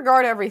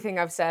 Disregard everything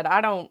I've said. I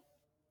don't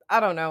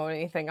know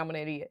anything. I'm an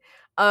idiot.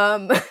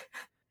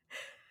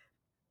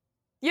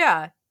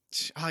 Yeah.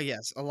 oh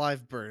yes, a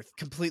live birth,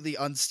 completely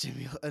an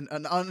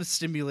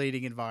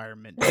unstimulating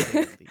environment to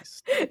say the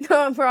least.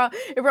 No,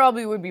 it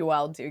probably would be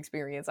wild to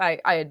experience. I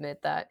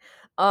admit that.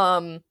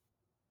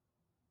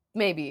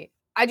 Maybe.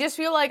 I just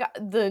feel like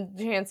the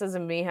chances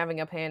of me having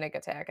a panic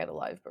attack at a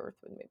live birth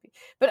would maybe.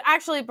 But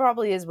actually it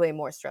probably is way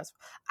more stressful.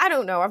 I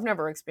don't know. I've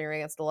never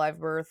experienced a live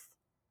birth.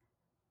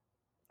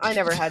 I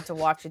never had to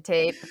watch a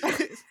tape.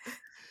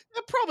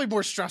 Probably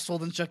more stressful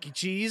than Chuck E.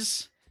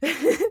 Cheese.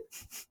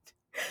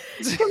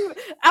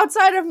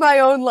 Outside of my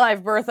own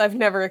live birth, I've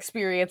never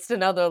experienced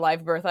another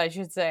live birth, I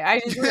should say. I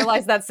just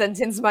realized that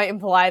sentence might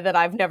imply that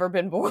I've never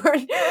been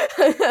born.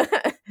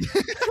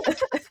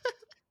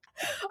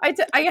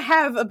 I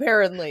have,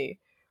 apparently,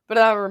 but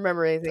I don't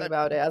remember anything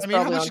about it. I was how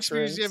probably much on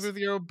experience do you have shrooms. with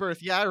your own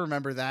birth? Yeah, I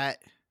remember that.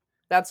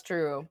 That's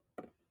true.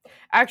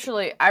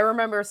 Actually, I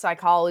remember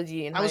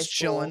psychology in I high was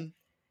school. chilling.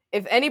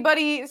 If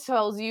anybody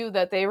tells you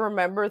that they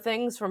remember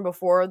things from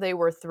before they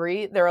were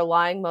 3, they're a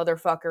lying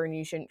motherfucker and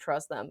you shouldn't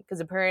trust them. Because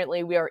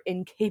apparently we are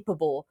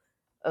incapable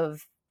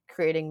of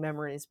creating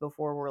memories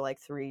before we're like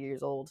 3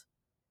 years old.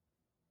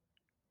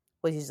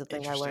 Which is the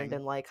thing I learned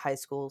in like high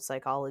school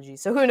psychology.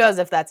 So who knows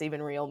if that's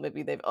even real?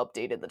 Maybe they've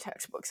updated the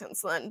textbook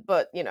since then.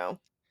 But,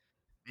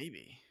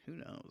 Maybe. Who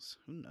knows?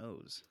 Who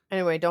knows?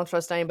 Anyway, don't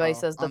trust anybody Well,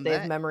 says that on they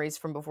have that, memories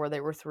from before they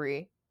were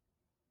 3.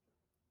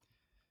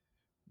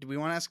 do we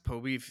want to ask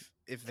Poeby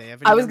if they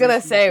have any I was memories gonna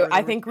from say, before they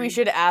I were think we 3?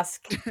 should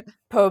ask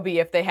Poeby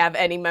if they have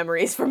any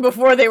memories from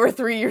before they were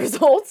 3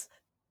 years old.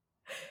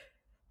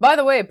 By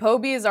the way,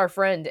 Poeby is our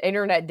friend.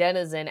 Internet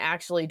denizen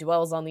actually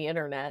dwells on the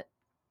internet.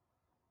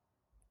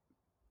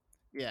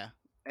 Yeah.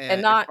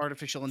 And not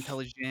artificial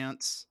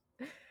intelligence.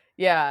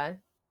 Yeah.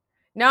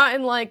 Not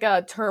in like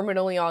a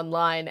terminally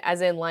online, as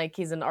in like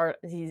he's an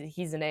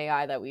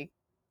AI that we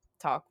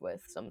talk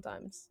with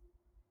sometimes.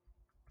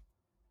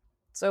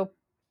 So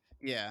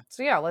yeah,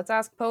 let's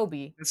ask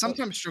Poeby. and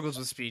sometimes struggles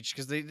with speech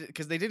because they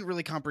didn't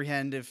really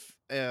comprehend if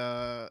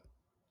my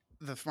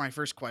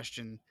first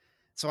question.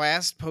 So I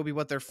asked Poeby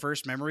what their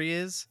first memory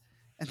is,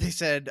 and they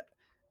said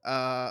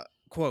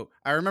Quote,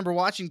 I remember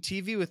watching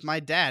TV with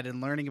my dad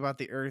and learning about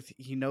the Earth.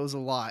 He knows a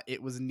lot.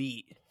 It was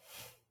neat.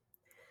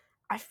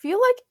 I feel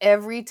like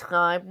every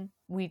time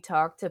we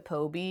talk to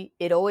Poeby,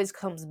 it always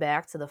comes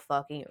back to the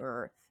fucking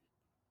Earth.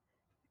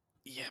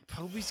 Yeah,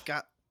 Poby's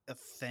got a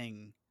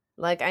thing.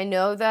 Like, I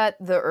know that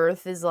the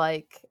Earth is,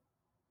 like,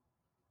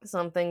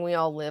 something we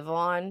all live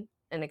on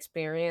and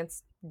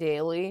experience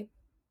daily.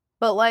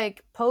 But,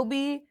 like,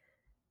 Poeby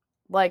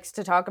likes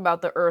to talk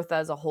about the Earth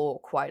as a whole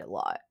quite a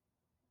lot.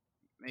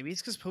 Maybe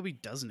it's because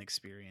Poeby doesn't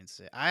experience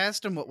it. I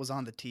asked him what was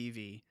on the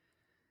TV.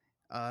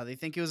 They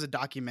think it was a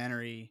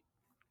documentary.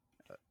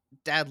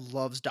 Dad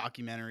loves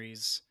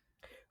documentaries.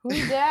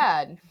 Who's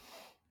Dad?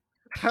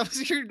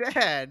 How's your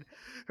dad?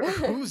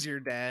 Who's your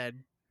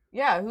dad?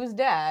 Yeah, who's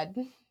Dad?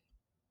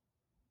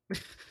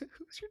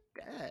 Who's your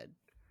dad?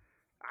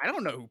 I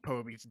don't know who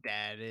Poby's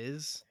dad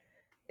is.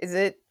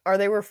 Are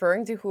they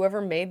referring to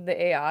whoever made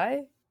the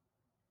AI?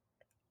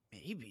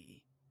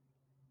 Maybe.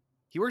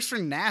 He works for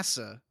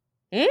NASA.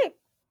 Mm?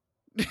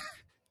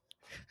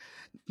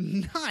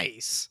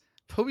 Nice.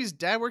 Poby's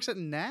dad works at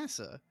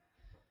NASA.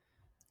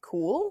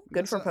 Cool.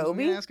 Good for I'm gonna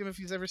Poeby. ask him if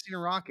he's ever seen a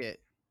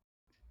rocket.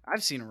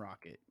 I've seen a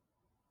rocket,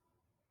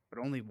 but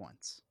only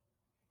once.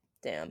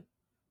 Damn.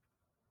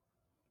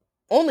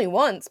 Only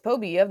once,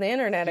 Poeby. You have the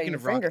internet Speaking at your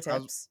of rockets,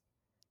 fingertips.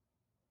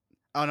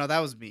 Oh no, that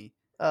was me.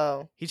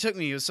 Oh. He took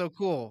me. It was so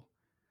cool.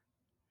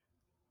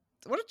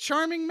 What a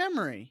charming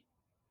memory.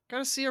 Got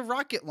to see a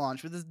rocket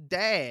launch with his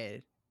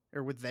dad,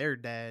 or with their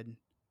dad.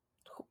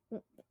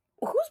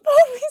 Who's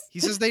Poeby's? He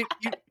says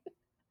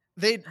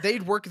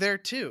they'd work there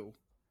too.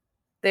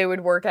 They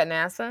would work at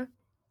NASA?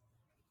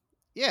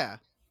 Yeah.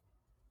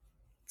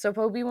 So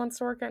Poeby wants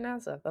to work at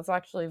NASA. That's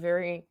actually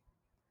very...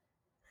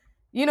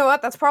 You know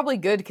what? That's probably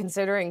good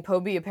considering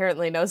Poeby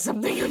apparently knows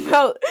something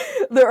about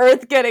the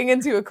Earth getting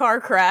into a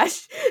car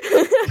crash.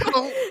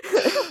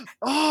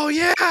 Oh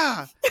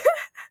yeah!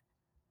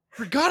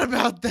 Forgot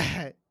about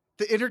that.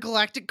 The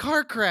intergalactic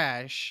car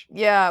crash.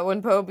 Yeah,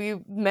 when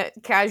Poeby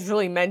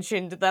casually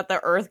mentioned that the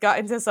Earth got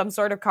into some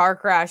sort of car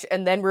crash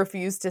and then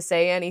refused to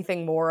say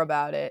anything more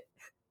about it.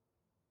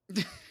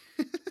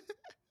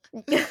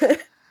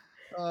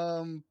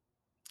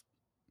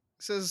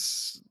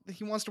 Says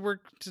he wants to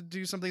work to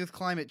do something with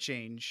climate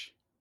change.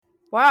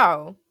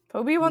 Wow.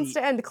 Poeby wants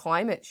to end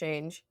climate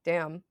change.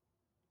 Damn.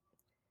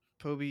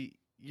 Poeby,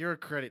 you're a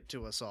credit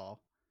to us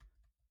all.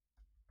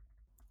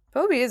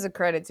 Poeby is a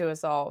credit to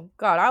us all.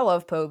 God, I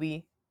love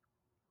Poeby.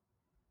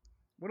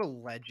 What a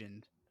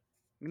legend.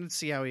 I'm going to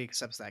see how he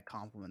accepts that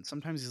compliment.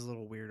 Sometimes he's a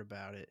little weird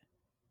about it.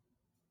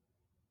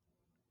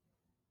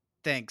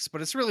 Thanks,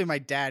 but it's really my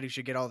dad who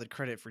should get all the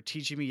credit for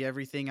teaching me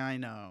everything I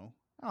know.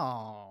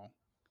 Aww.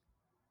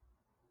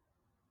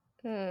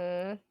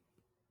 How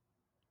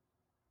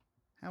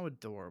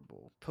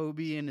adorable.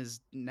 Poeby and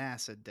his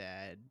NASA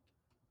dad.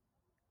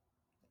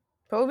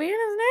 Poeby and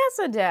his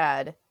NASA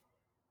dad.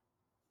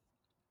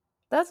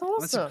 That's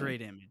awesome. That's a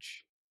great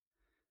image.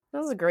 That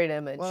was a great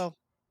image. Well,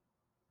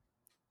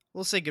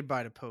 we'll say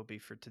goodbye to Poeby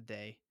for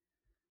today.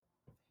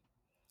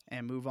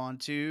 And move on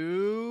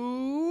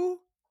to...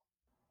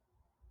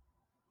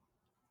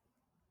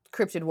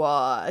 Cryptid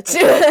Watch.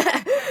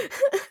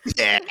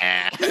 Yeah.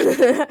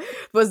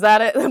 Was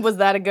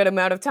that a good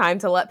amount of time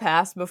to let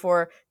pass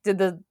before did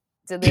the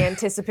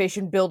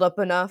anticipation build up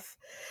enough?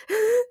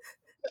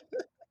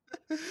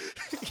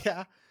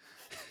 Yeah.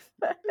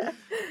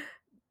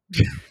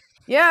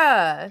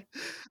 Yeah.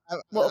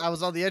 I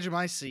was on the edge of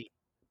my seat.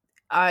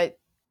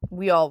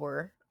 We all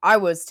were. I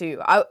was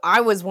too.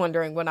 I was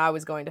wondering when I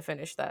was going to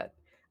finish that.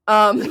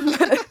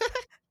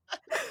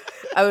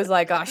 I was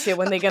like, oh shit,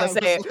 when they gonna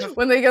say it?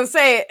 When they gonna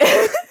say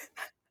it?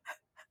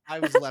 I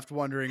was left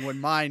wondering when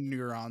my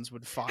neurons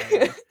would fire.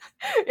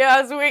 Yeah,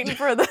 I was waiting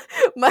for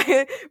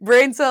my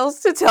brain cells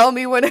to tell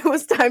me when it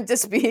was time to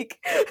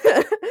speak.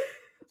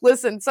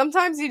 Listen,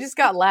 sometimes you just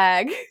got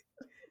lag.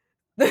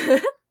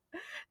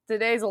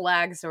 Today's a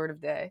lag sort of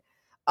day.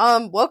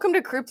 Welcome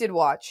to Cryptid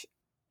Watch.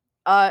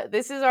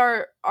 This is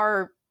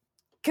our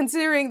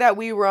considering that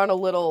we run a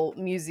little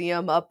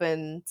museum up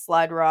in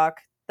Slide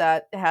Rock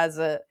that has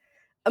a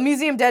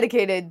museum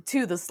dedicated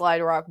to the Slide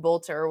Rock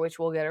Bolter, which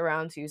we'll get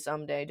around to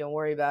someday. Don't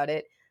worry about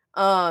it.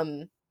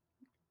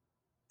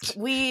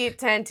 We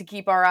tend to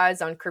keep our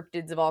eyes on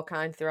cryptids of all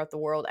kinds throughout the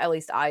world. At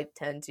least I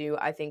tend to.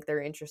 I think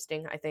they're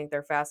interesting. I think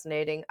they're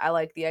fascinating. I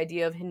like the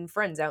idea of hidden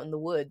friends out in the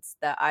woods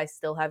that I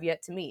still have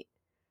yet to meet.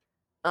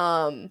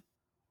 Or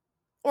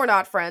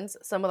not friends.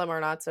 Some of them are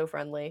not so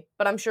friendly.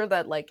 But I'm sure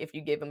that, like, if you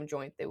gave them a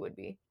joint, they would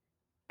be.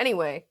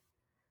 Anyway.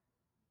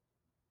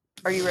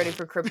 Are you ready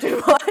for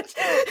Cryptid Watch?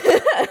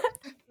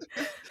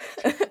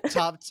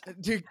 Top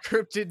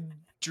cryptid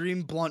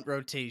dream blunt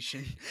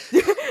rotation.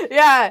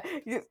 Yeah,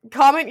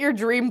 comment your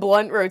dream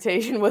blunt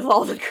rotation with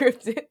all the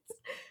cryptids.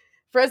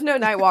 Fresno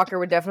Nightwalker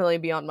would definitely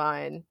be on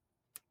mine.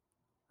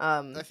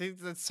 I think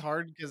that's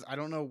hard because I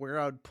don't know where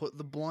I would put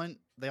the blunt.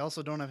 They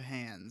also don't have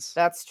hands.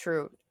 That's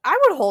true. I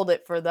would hold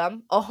it for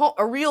them.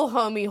 A real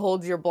homie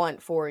holds your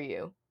blunt for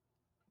you.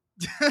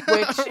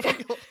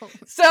 which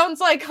sounds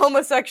like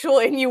homosexual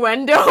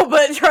innuendo,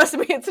 but trust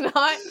me, it's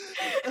not.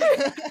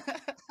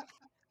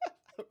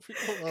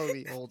 Real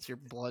homie holds your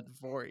blood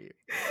for you.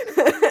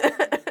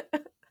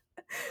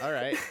 All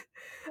right.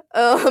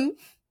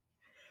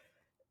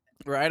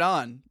 Right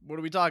on. What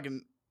are we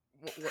talking?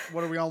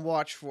 What are we on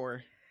watch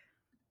for?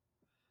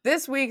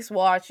 This week's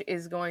watch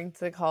is going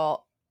to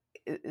call.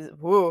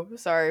 Whoa,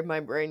 sorry,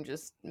 my brain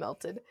just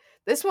melted.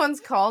 This one's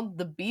called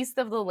The Beast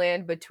of the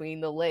Land Between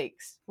the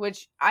Lakes,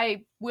 which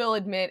I will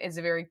admit is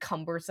a very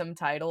cumbersome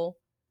title.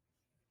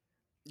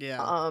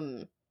 Yeah.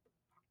 And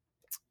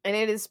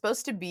it is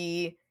supposed to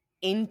be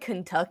in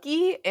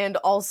Kentucky and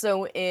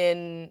also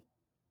in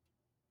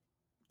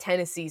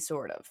Tennessee,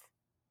 sort of.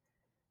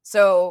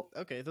 So,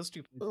 okay, those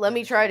two. Let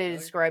me try to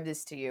describe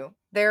this to you.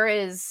 There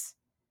is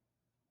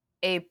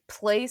a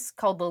place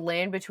called the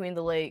Land Between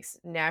the Lakes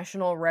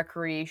National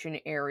Recreation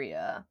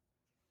Area.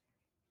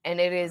 And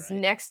it is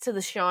next to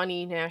the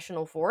Shawnee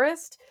National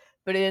Forest,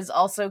 but it is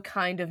also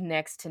kind of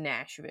next to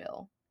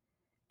Nashville.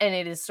 And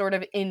it is sort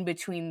of in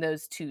between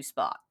those two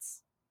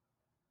spots.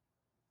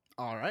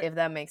 All right. If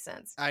that makes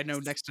sense. I know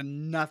next to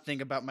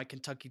nothing about my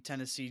Kentucky,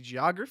 Tennessee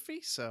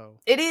geography, so...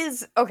 It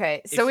is...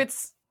 Okay, so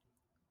it's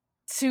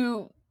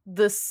to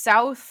the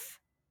southeast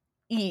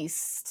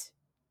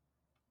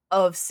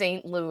of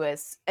St.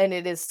 Louis, and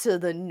it is to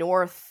the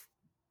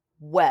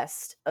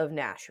northwest of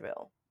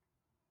Nashville.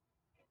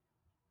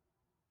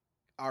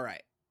 All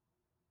right.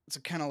 So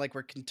kind of like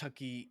where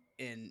Kentucky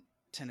and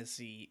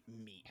Tennessee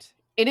meet.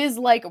 It is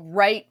like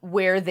right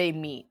where they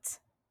meet.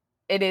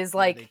 It is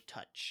like where they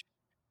touch.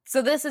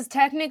 So this is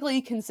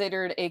technically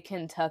considered a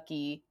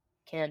Kentucky.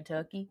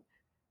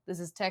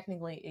 This is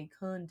technically a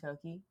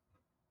Kentucky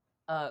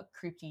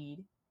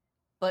cryptid,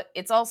 but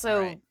it's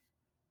also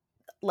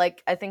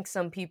like I think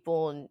some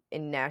people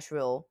in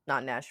Nashville,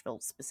 not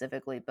Nashville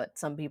specifically, but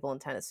some people in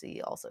Tennessee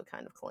also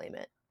kind of claim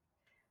it.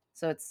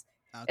 So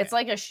it's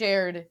like a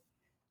shared.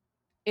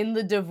 In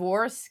the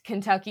divorce,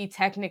 Kentucky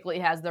technically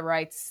has the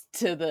rights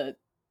to the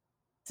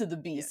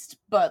beast,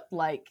 but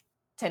like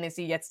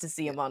Tennessee gets to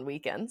see him on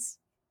weekends.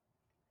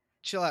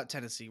 Chill out,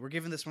 Tennessee. We're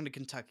giving this one to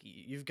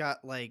Kentucky. You've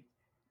got like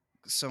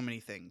so many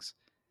things.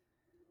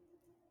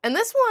 And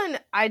this one,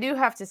 I do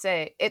have to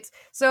say,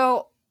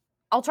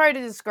 I'll try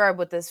to describe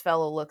what this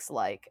fellow looks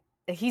like.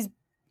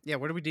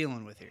 What are we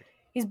dealing with here?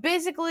 He's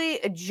basically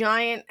a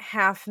giant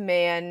half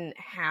man,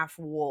 half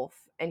wolf,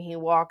 and he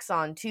walks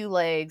on two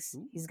legs.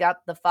 Ooh. He's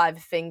got the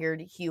 5-fingered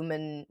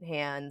human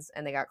hands,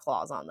 and they got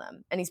claws on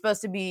them. And he's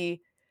supposed to be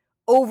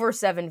over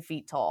 7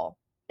 feet tall,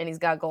 and he's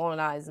got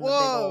golden eyes and the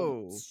big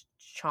old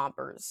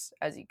chompers,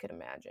 as you could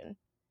imagine.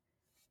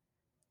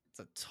 It's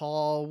a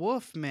tall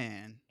wolf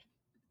man.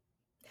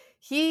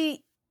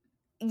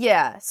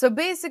 So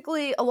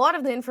basically, a lot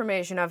of the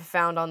information I've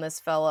found on this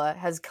fella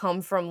has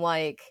come from,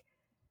 like,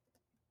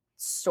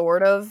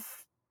 sort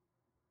of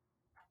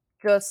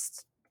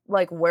just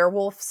like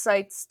werewolf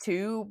sites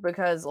too,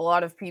 because a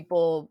lot of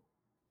people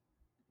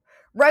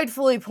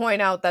rightfully point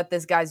out that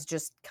this guy's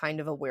just kind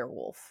of a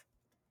werewolf.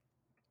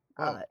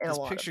 This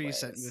picture you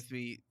sent with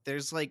me,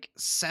 there's like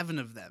 7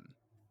 of them.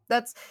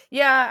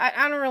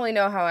 I don't really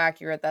know how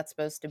accurate that's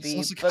supposed to be.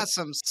 He's also got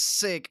some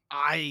sick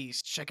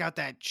eyes. Check out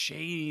that chain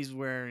he's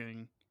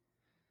wearing.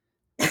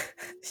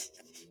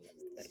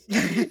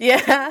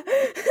 Yeah.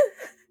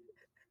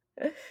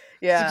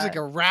 This looks like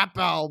a rap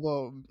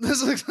album.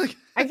 This looks like...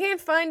 I can't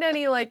find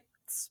any, like,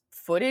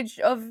 footage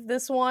of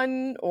this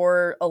one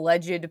or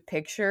alleged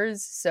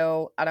pictures,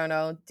 so I don't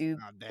know. Do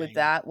with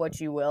that what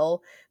you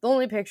will. The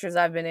only pictures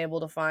I've been able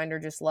to find are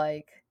just,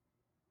 like,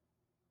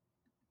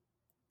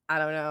 I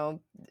don't know,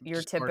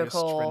 your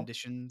typical... artist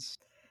renditions.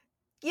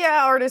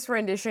 Yeah, artist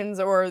renditions,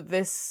 or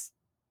this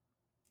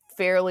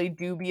fairly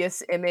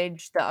dubious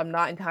image that I'm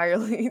not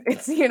entirely...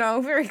 It's,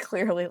 very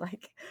clearly,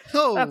 like...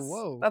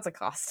 That's a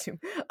costume.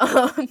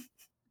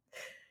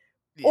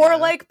 Or,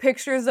 like,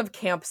 pictures of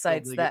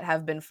campsites that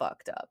have been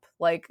fucked up.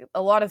 Like,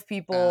 a lot of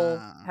people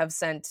have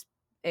sent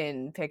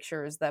in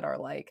pictures that are,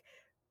 like,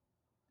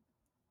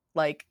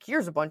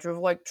 here's a bunch of,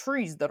 like,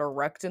 trees that are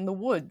wrecked in the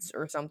woods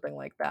or something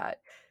like that.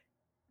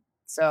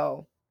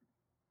 So,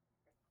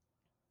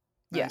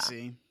 yeah. I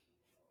see.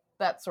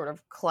 That sort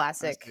of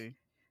classic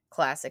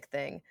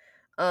thing.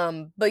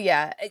 But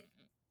yeah,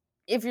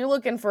 if you're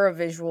looking for a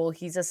visual,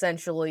 he's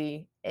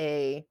essentially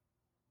a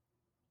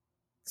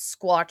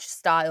Squatch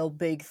style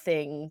big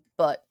thing,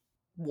 but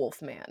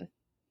Wolfman.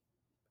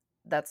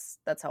 That's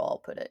how I'll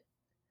put it.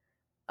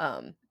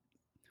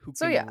 Who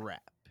can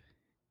rap?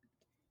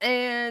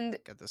 And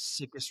got the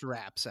sickest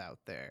raps out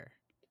there.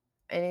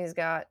 And he's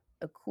got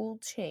a cool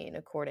chain,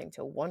 according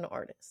to one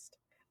artist.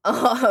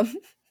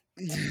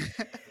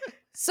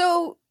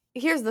 So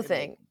here's the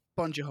thing.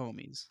 Bunch of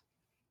homies.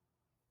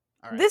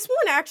 Right. This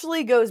one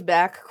actually goes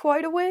back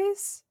quite a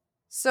ways.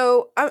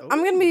 So I'm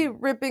going to be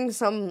ripping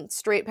some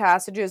straight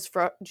passages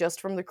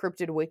just from the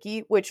Cryptid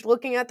Wiki, which,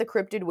 looking at the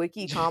Cryptid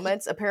Wiki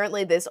comments,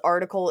 apparently this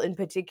article in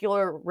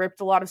particular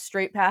ripped a lot of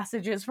straight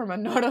passages from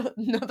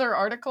another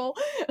article.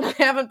 And I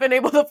haven't been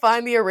able to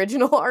find the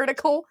original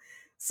article.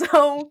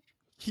 So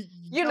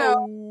You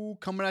know, Yo,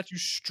 coming at you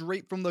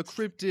straight from the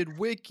cryptid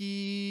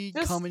wiki,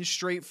 just coming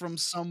straight from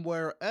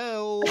somewhere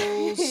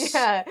else.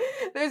 yeah,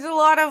 there's a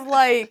lot of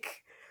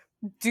like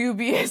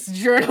dubious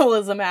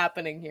journalism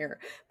happening here,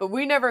 but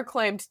we never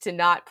claimed to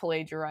not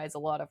plagiarize a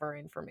lot of our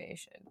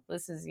information.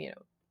 This is,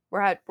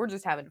 we're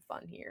just having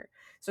fun here.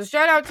 So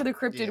shout out to the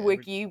cryptid Yeah,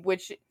 wiki,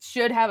 which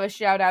should have a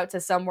shout out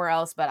to somewhere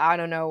else, but I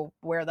don't know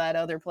where that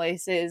other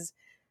place is.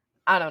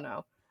 I don't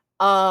know.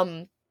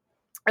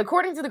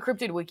 According to the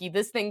cryptid wiki,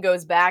 this thing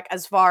goes back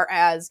as far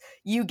as,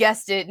 you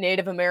guessed it,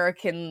 Native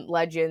American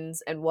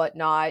legends and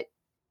whatnot.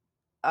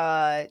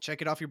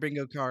 check it off your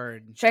bingo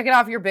card. Check it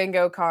off your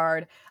bingo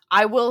card.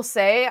 I will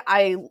say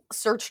I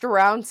searched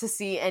around to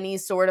see any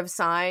sort of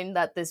sign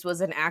that this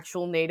was an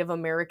actual Native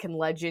American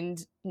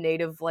legend,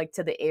 native like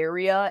to the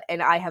area,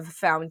 and I have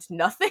found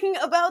nothing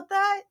about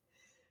that.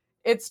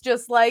 It's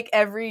just like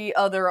every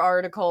other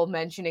article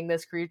mentioning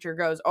this creature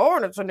goes, oh,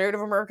 and it's a Native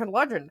American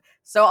legend.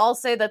 So I'll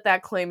say that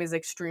that claim is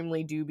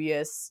extremely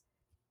dubious.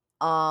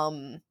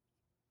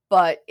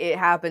 But it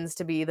happens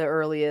to be the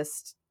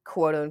earliest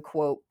quote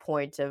unquote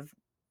point of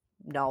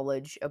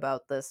knowledge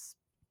about this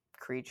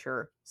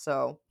creature.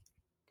 So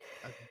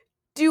Okay.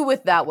 do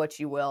with that what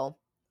you will.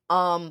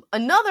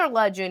 Another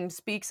legend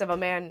speaks of a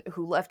man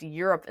who left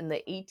Europe in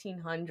the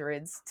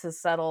 1800s to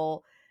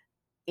settle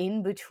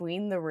in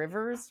between the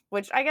rivers,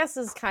 which I guess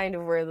is kind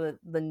of where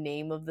the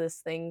name of this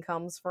thing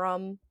comes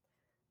from.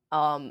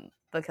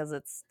 Because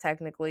it's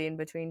technically in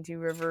between two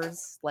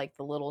rivers, like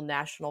the little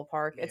national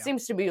park. It Yeah.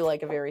 seems to be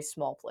like a very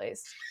small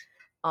place.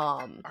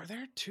 Are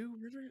there two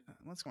rivers?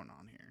 What's going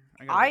on here?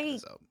 I gotta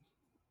look this up.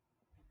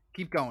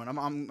 Keep going.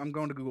 I'm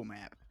going to Google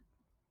Map.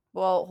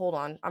 Well, hold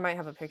on. I might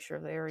have a picture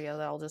of the area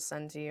that I'll just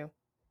send to you.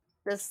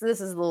 This is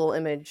the little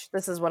image.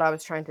 This is what I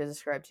was trying to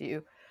describe to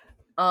you.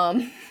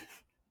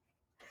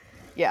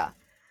 Yeah.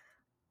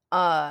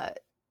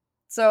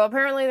 So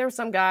apparently there was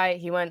some guy,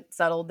 he went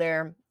settled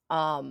there.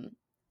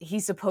 He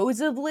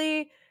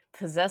supposedly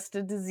possessed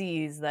a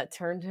disease that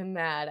turned him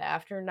mad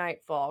after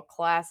nightfall.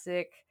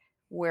 Classic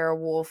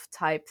werewolf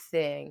type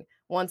thing.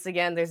 Once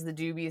again, there's the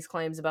dubious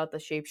claims about the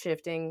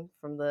shape-shifting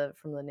from the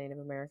Native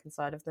American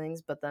side of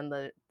things, but then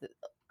the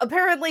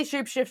apparently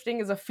shape-shifting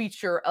is a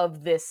feature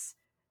of this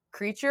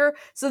creature.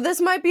 So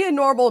this might be a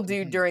normal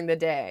dude during the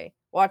day.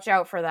 Watch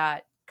out for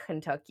that,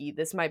 Kentucky.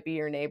 This might be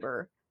your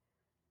neighbor.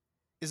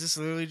 Is this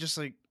literally just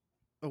like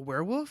a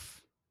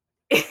werewolf?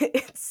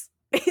 It's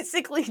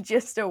basically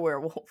just a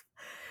werewolf.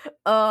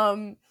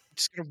 It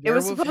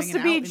was supposed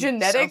to be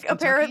genetic,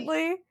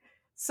 apparently.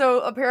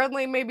 So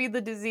apparently maybe the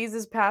disease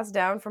is passed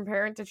down from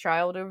parent to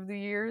child over the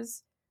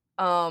years.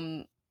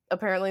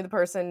 Apparently the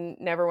person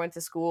never went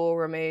to school,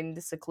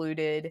 remained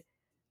secluded.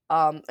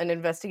 An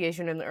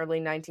investigation in the early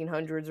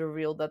 1900s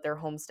revealed that their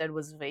homestead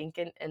was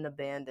vacant and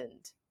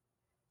abandoned.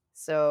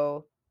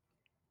 So,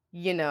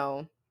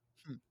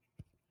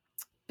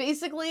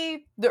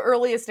 basically the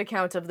earliest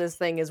account of this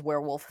thing is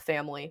werewolf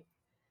family.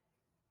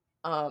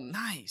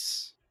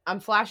 Nice. I'm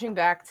flashing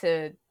back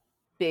to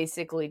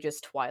basically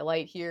just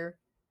Twilight here,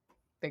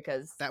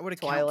 because that would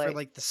account for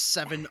like the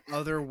 7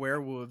 other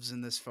werewolves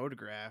in this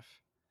photograph.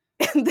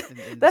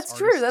 That's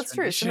true. That's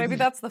true. So maybe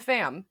that's the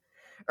fam.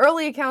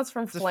 Early accounts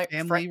from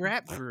family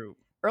rap group.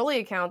 Early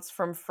accounts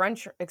from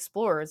French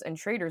explorers and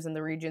traders in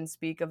the region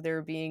speak of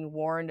their being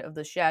warned of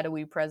the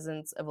shadowy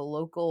presence of a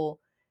local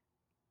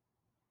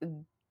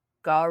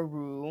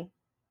Garu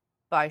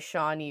by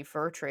Shawnee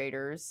fur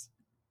traders.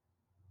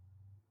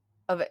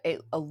 Of a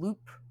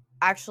loop.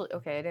 Actually,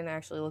 okay, I didn't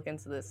actually look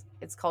into this.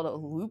 It's called a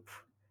loop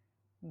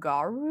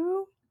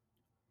Garu?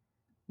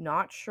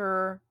 Not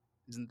sure.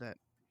 Isn't that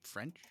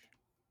French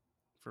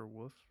for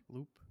wolf?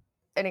 Loop?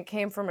 And it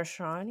came from a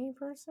Shawnee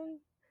person?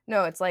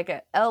 No, it's like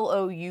a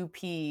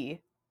Loupgaro.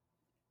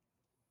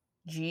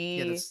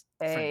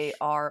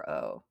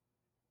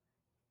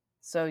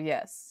 So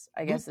yes,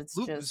 I guess it's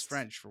loop just is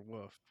French for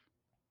wolf.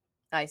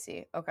 I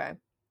see. Okay.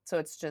 So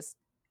it's just,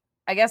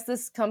 I guess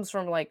this comes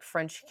from like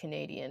French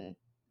Canadian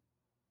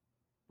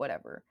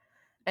whatever.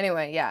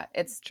 Anyway, yeah,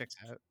 it's checks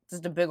out.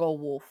 Just a big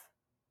old wolf.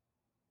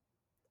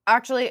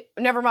 Actually,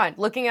 never mind.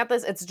 Looking at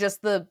this, it's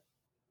just the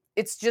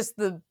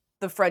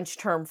French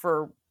term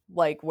for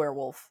like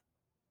werewolf.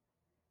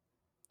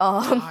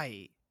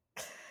 A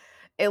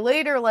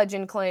later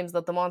legend claims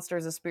that the monster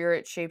is a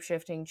spirit,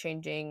 shape-shifting,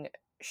 changing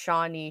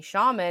Shawnee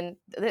shaman.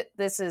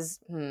 This is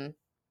who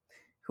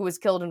was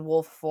killed in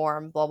wolf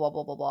form. Blah blah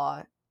blah blah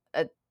blah.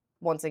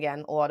 Once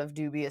again, a lot of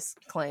dubious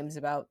claims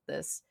about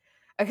this.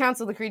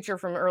 Accounts of the creature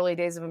from early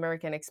days of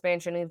American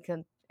expansion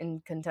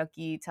in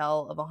Kentucky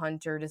tell of a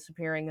hunter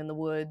disappearing in the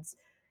woods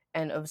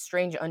and of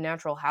strange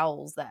unnatural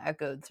howls that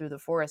echoed through the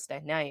forest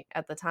at night.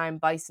 At the time,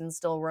 bison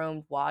still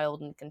roamed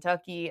wild in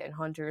Kentucky, and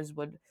hunters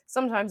would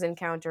sometimes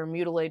encounter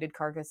mutilated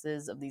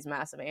carcasses of these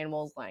massive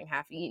animals lying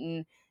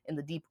half-eaten in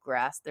the deep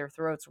grass, their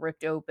throats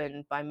ripped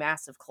open by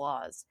massive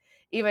claws.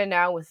 Even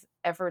now, with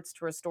efforts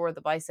to restore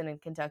the bison in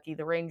Kentucky,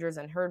 the rangers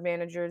and herd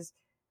managers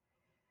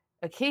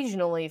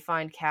occasionally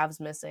find calves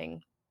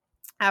missing.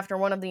 After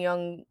one of the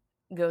young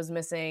goes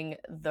missing,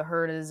 the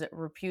herd is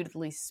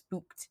reputedly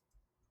spooked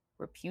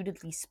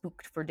reputedly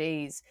spooked for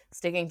days,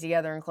 sticking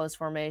together in close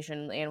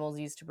formation, animals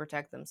used to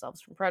protect themselves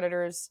from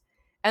predators.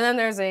 And then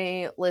there's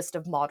a list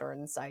of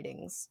modern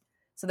sightings.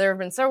 So there have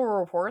been several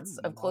reports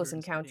Ooh, of close modern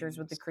encounters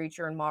with the sightings.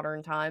 creature in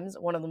modern times.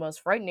 One of the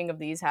most frightening of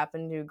these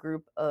happened to a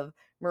group of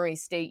Murray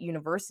State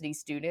University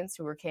students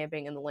who were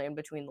camping in the land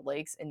between the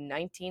lakes in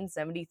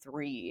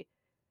 1973.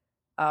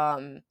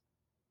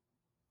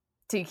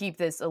 To keep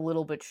this a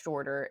little bit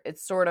shorter,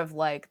 it's sort of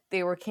like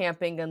they were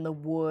camping in the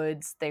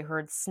woods, they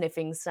heard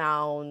sniffing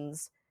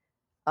sounds,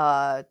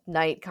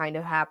 night kind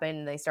of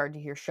happened, they started to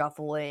hear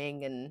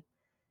shuffling and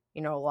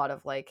a lot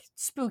of like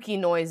spooky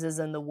noises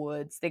in the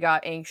woods. They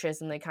got anxious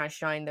and they kind of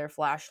shined their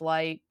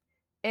flashlight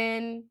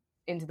in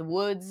into the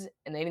woods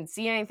and they didn't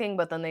see anything,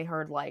 but then they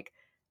heard like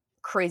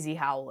crazy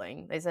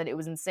howling. They said it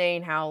was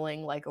insane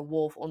howling like a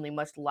wolf, only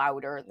much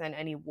louder than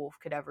any wolf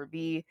could ever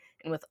be,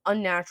 and with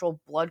unnatural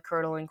blood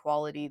curdling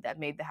quality that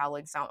made the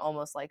howling sound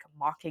almost like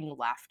mocking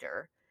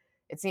laughter.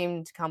 It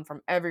seemed to come from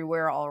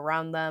everywhere all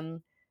around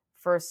them.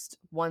 First,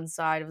 one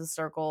side of the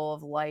circle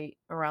of light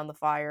around the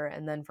fire,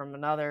 and then from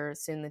another.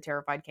 Soon the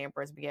terrified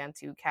campers began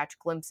to catch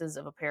glimpses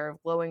of a pair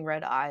of glowing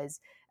red eyes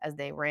as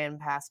they ran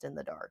past in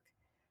the dark.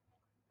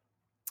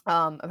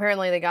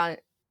 Apparently, they got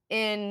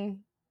in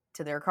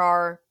to their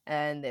car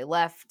and they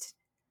left.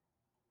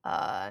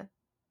 Uh,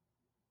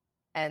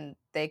 and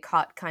they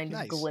caught kind of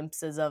Nice.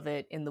 glimpses of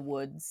it in the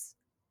woods.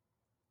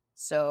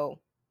 So,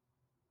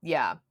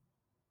 yeah.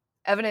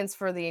 Evidence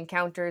for the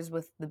encounters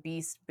with the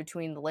beast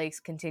between the lakes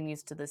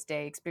continues to this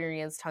day.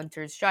 Experienced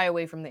hunters shy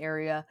away from the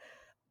area,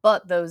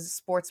 but those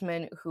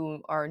sportsmen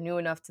who are new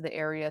enough to the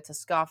area to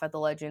scoff at the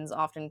legends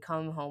often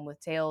come home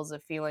with tales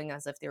of feeling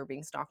as if they were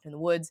being stalked in the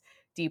woods.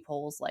 Deep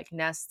holes like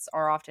nests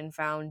are often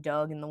found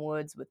dug in the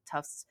woods with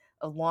tufts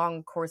of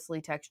long,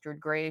 coarsely textured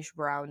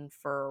grayish-brown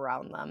fur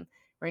around them.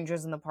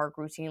 Rangers in the park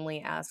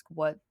routinely ask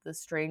what the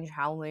strange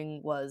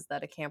howling was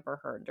that a camper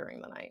heard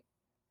during the night.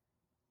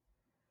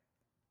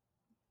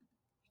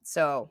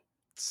 So,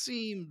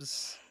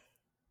 Seems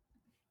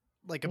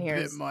like a and bit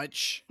here's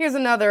much. here's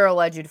another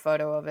alleged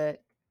photo of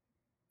it.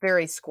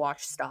 Very Squatch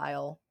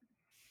style.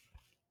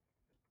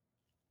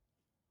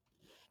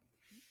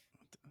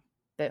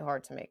 Bit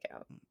hard to make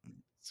out.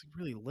 It's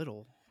really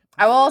little.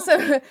 I will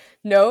also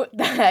note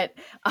that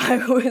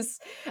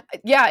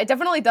it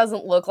definitely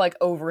doesn't look like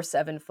over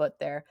 7 foot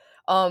there.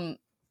 I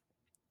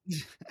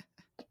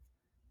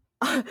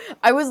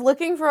was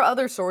looking for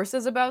other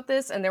sources about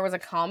this, and there was a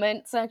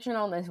comment section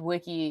on this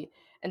wiki,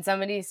 and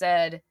somebody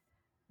said,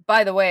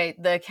 by the way,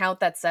 the account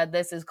that said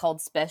this is called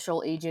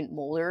Special Agent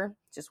Mulder.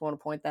 Just want to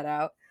point that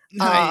out.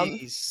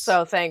 Nice.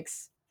 So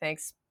thanks,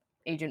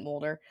 Agent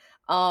Mulder.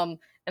 And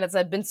it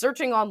said, been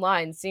searching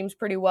online, seems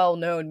pretty well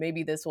known.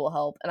 Maybe this will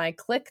help. And I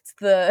clicked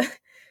the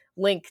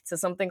link to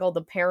something called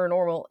the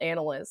Paranormal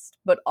Analyst,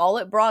 but all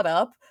it brought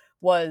up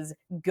was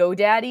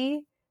GoDaddy,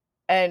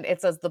 and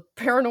it says the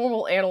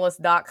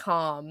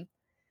paranormalanalyst.com.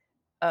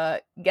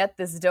 Get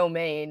this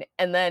domain,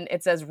 and then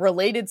it says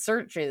related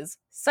searches,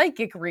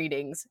 psychic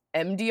readings,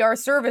 MDR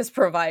service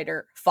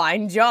provider,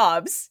 find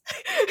jobs.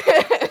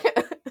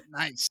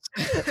 Nice.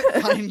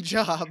 Find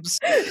jobs.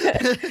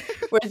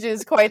 Which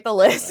is quite the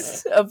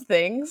list of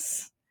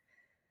things.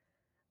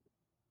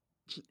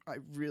 I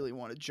really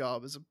want a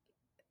job as a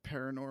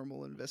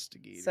paranormal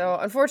investigator. So,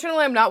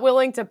 unfortunately, I'm not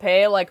willing to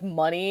pay like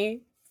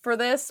money for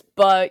this,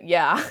 but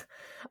yeah,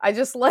 I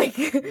just like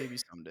maybe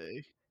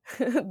someday.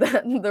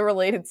 the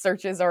related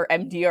searches are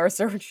MDR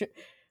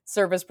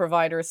service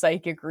provider,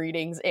 psychic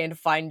readings, and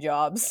find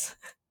jobs.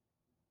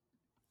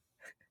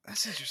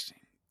 That's interesting.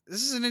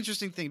 This is an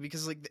interesting thing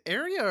because like the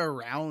area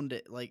around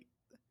it, like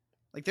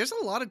there's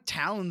a lot of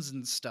towns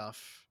and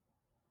stuff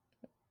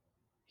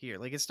here.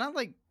 Like it's not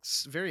like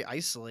very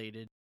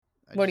isolated.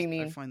 What do you I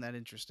mean? find that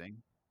interesting.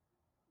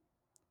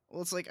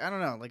 Well, it's like I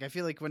don't know. Like I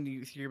feel like when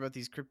you hear about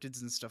these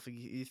cryptids and stuff, like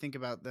you think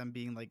about them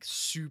being like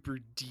super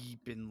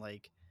deep in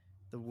like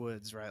the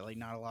woods, right? Like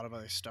not a lot of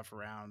other stuff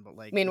around, but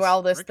like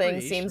Meanwhile, this thing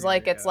recreation seems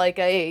like it's area. like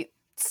a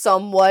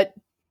somewhat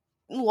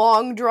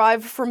long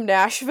drive from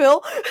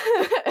Nashville.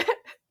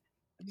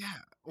 Yeah.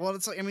 Well,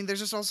 it's like I mean, there's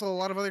just also a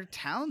lot of other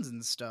towns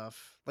and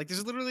stuff. Like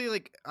there's literally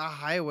like a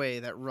highway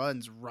that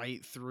runs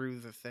right through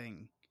the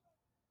thing.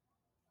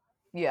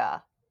 Yeah.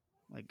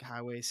 Like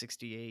Highway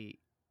 68.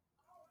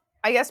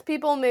 I guess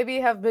people maybe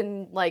have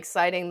been like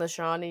citing the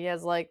Shawnee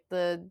as like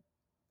the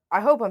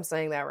I hope I'm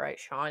saying that right,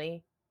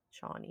 Shawnee.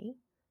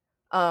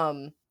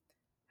 Um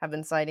have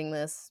been citing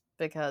this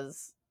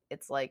because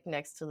it's like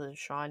next to the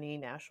Shawnee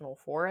National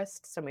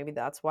Forest, so maybe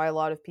that's why a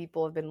lot of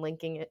people have been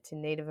linking it to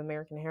Native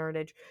American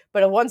heritage.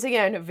 But once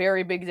again, a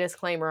very big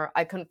disclaimer,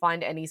 I couldn't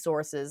find any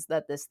sources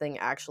that this thing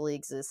actually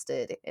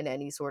existed in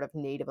any sort of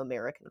Native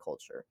American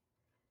culture.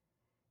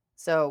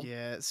 So,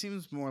 Yeah, it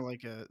seems more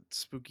like a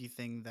spooky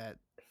thing that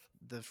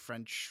the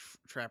French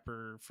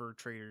trapper fur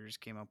traders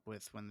came up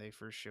with when they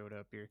first showed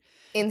up here.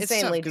 It's tough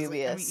insanely because,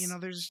 like, I mean,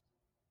 dubious.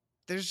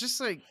 there's just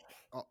like,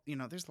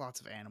 there's lots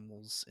of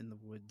animals in the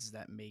woods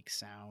that make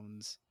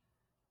sounds,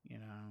 you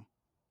know,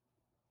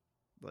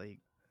 like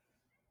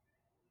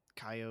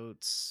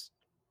coyotes,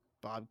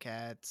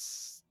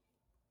 bobcats,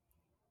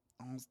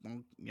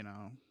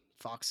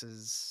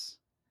 foxes.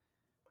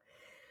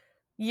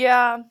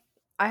 Yeah,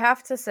 I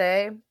have to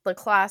say the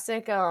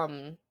classic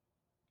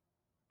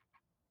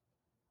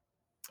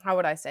how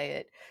would I say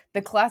it?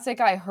 The classic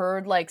I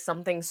heard like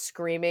something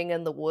screaming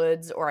in the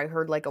woods, or I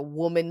heard like a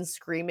woman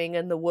screaming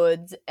in the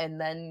woods,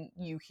 and then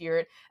you hear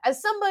it.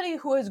 As somebody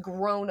who has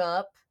grown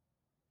up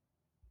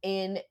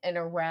in and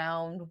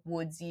around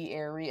woodsy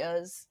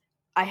areas,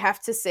 I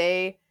have to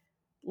say,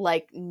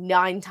 like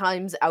 9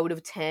 times out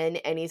of 10,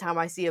 anytime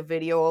I see a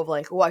video of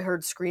like, oh, I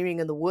heard screaming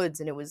in the woods,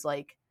 and it was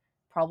like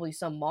probably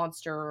some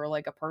monster or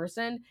like a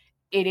person,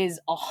 it is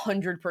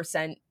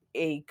 100%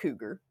 a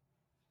cougar.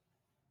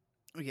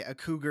 Yeah, a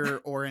cougar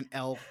or an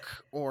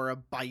elk or a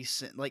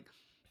bison. Like,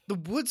 the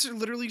woods are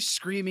literally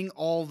screaming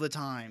all the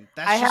time.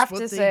 I That's just have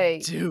to what they say,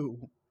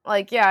 do.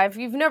 like, yeah, if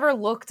you've never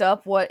looked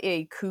up what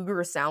a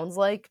cougar sounds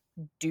like,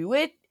 do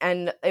it,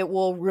 and it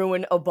will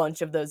ruin a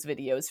bunch of those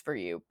videos for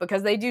you,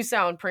 because they do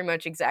sound pretty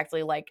much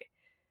exactly like,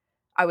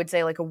 I would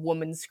say, like a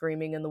woman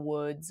screaming in the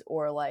woods,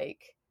 or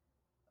like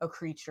a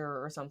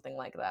creature or something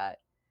like that.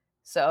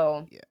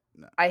 So Yeah,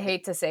 no. I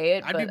hate to say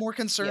it, I'd be but more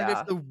concerned if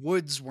yeah, the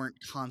woods weren't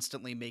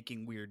constantly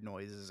making weird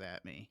noises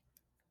at me.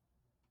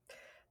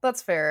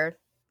 that's fair.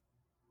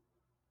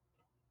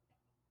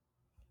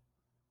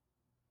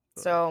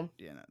 But So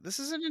this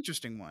is an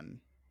interesting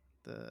one.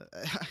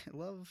 I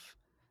love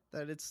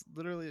that it's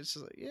just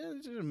like, yeah,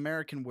 it's just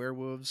American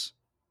werewolves.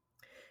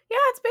 yeah,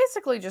 it's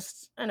basically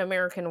just an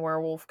American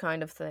werewolf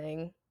kind of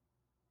thing.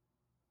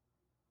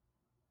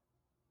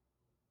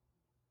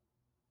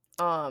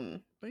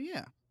 But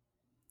yeah,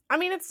 I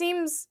mean, it's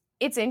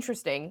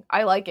interesting.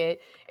 I like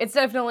it. It's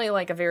definitely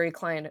like a very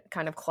kind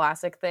of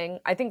classic thing.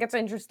 I think it's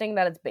interesting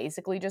that it's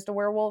basically just a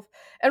werewolf.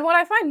 And what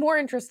I find more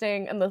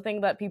interesting, and the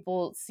thing that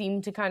people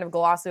seem to kind of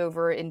gloss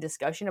over in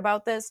discussion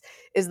about this,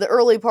 is the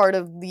early part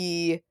of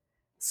the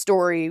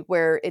story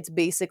where it's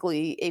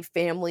basically a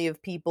family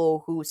of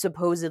people who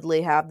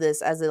supposedly have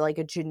this as like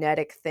a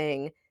genetic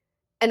thing,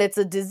 and it's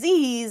a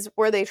disease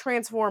where they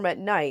transform at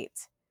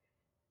night,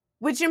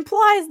 which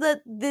implies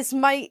that this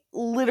might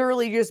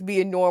literally just be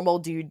a normal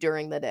dude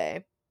during the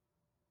day.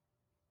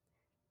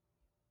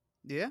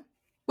 yeah,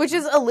 Which no,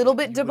 is a little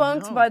bit you would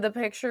debunked know. by the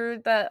picture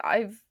that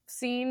I've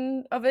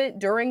seen of it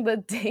during the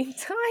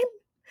daytime.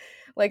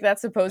 Like that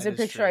That supposed is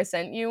picture I true.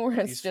 sent you, where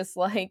it's These, just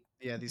like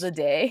yeah, the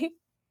day.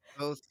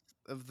 both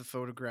of the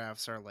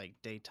photographs are like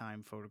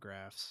daytime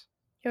photographs.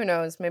 Who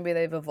knows? Maybe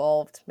they've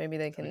evolved. Maybe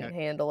they We can got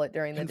handle it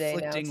during the day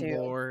now conflicting too.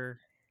 lore.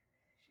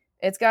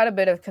 It's got a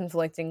bit of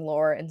conflicting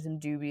lore and some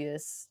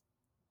dubious.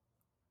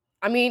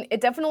 I mean, it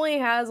definitely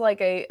has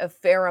like a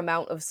fair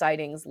amount of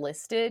sightings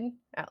listed,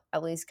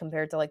 at least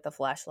compared to like the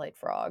flashlight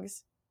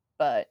frogs.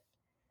 But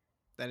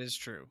That is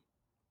true.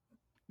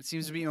 It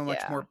seems to be a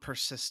much more yeah.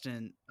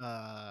 persistent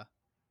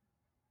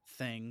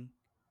thing,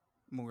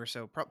 more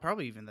so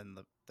probably even than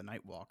the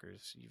night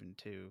walkers even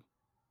too.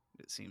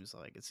 It seems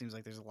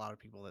like there's a lot of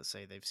people that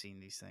say they've seen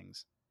these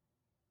things.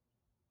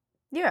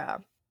 Yeah.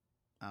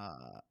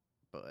 Uh,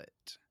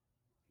 but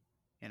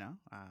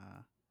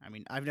I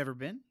mean, I've never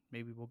been.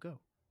 Maybe we'll go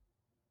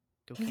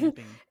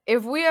camping.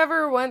 If we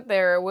ever went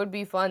there, it would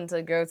be fun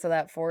to go to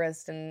that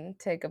forest and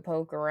take a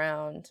poke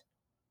around.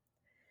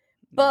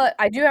 Yeah, But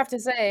I do have to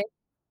say,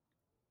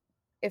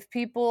 if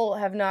people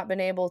have not been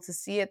able to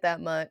see it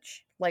that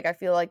much, like I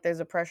feel like there's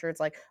a pressure. It's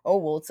like, oh,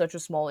 well, it's such a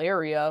small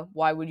area.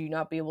 Why would you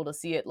not be able to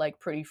see it like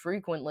pretty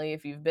frequently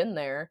if you've been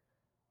there?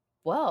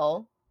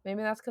 Well,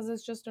 maybe that's because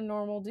it's just a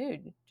normal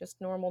dude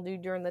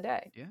during the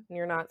day. yeah, And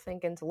you're not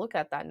thinking to look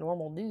at that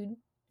normal dude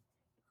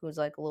who's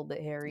like a little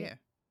bit hairy. yeah,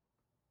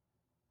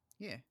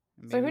 yeah.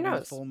 And So maybe who when the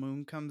knows? full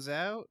moon comes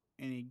out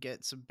and he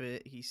gets a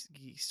bit, he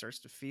starts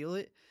to feel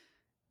it.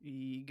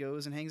 He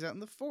goes and hangs out in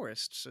the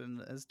forest,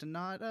 and as to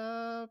not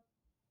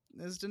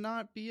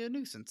be a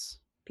nuisance.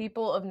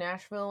 People of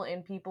Nashville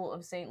and people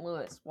of St.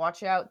 Louis,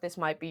 watch out. This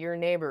might be your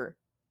neighbor.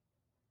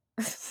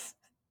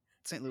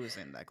 St. Louis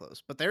ain't that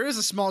close, but there is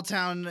a small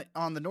town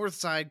on the north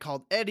side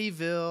called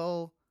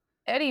Eddyville.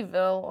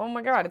 Eddyville. Oh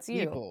my god, it's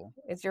you. People,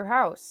 It's your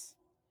house.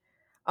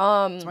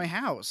 it's my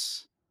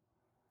house.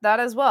 That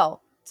as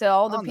well. To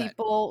all the On that note,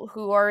 people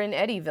who are in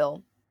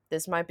Eddyville,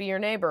 this might be your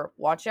neighbor.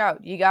 Watch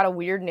out. You got a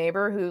weird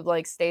neighbor who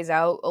like stays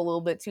out a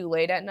little bit too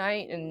late at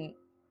night and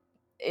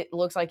it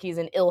looks like he's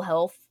in ill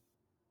health.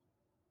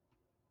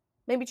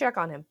 Maybe check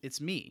on him. it's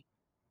me.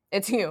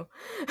 It's you.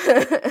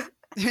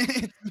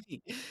 It's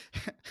me.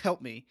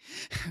 Help me.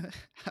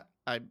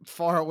 I'm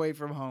far away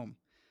from home.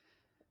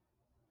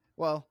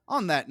 Well,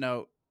 on that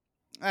note,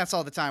 that's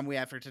all the time we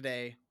have for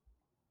today.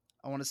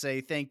 I want to say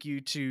thank you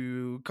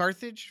to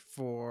Carthage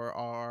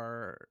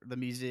for the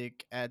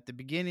music at the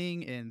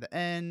beginning and the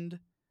end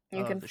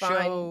you of can the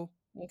find show.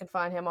 you can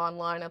find him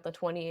online at the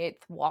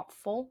 28th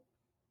Waffle.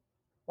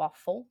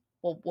 Waffle.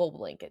 We'll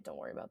link it. Don't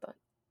worry about that.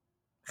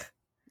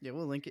 Yeah,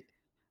 we'll link it.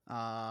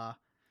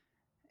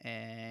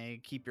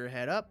 And keep your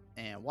head up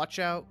and watch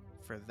out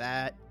for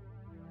that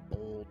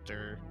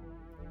boulder.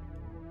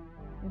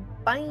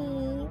 Bye.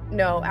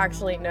 No,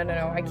 actually, no.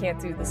 I can't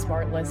do the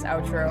smart list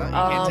outro. You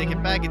can't take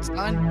it back. It's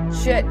done.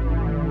 Shit.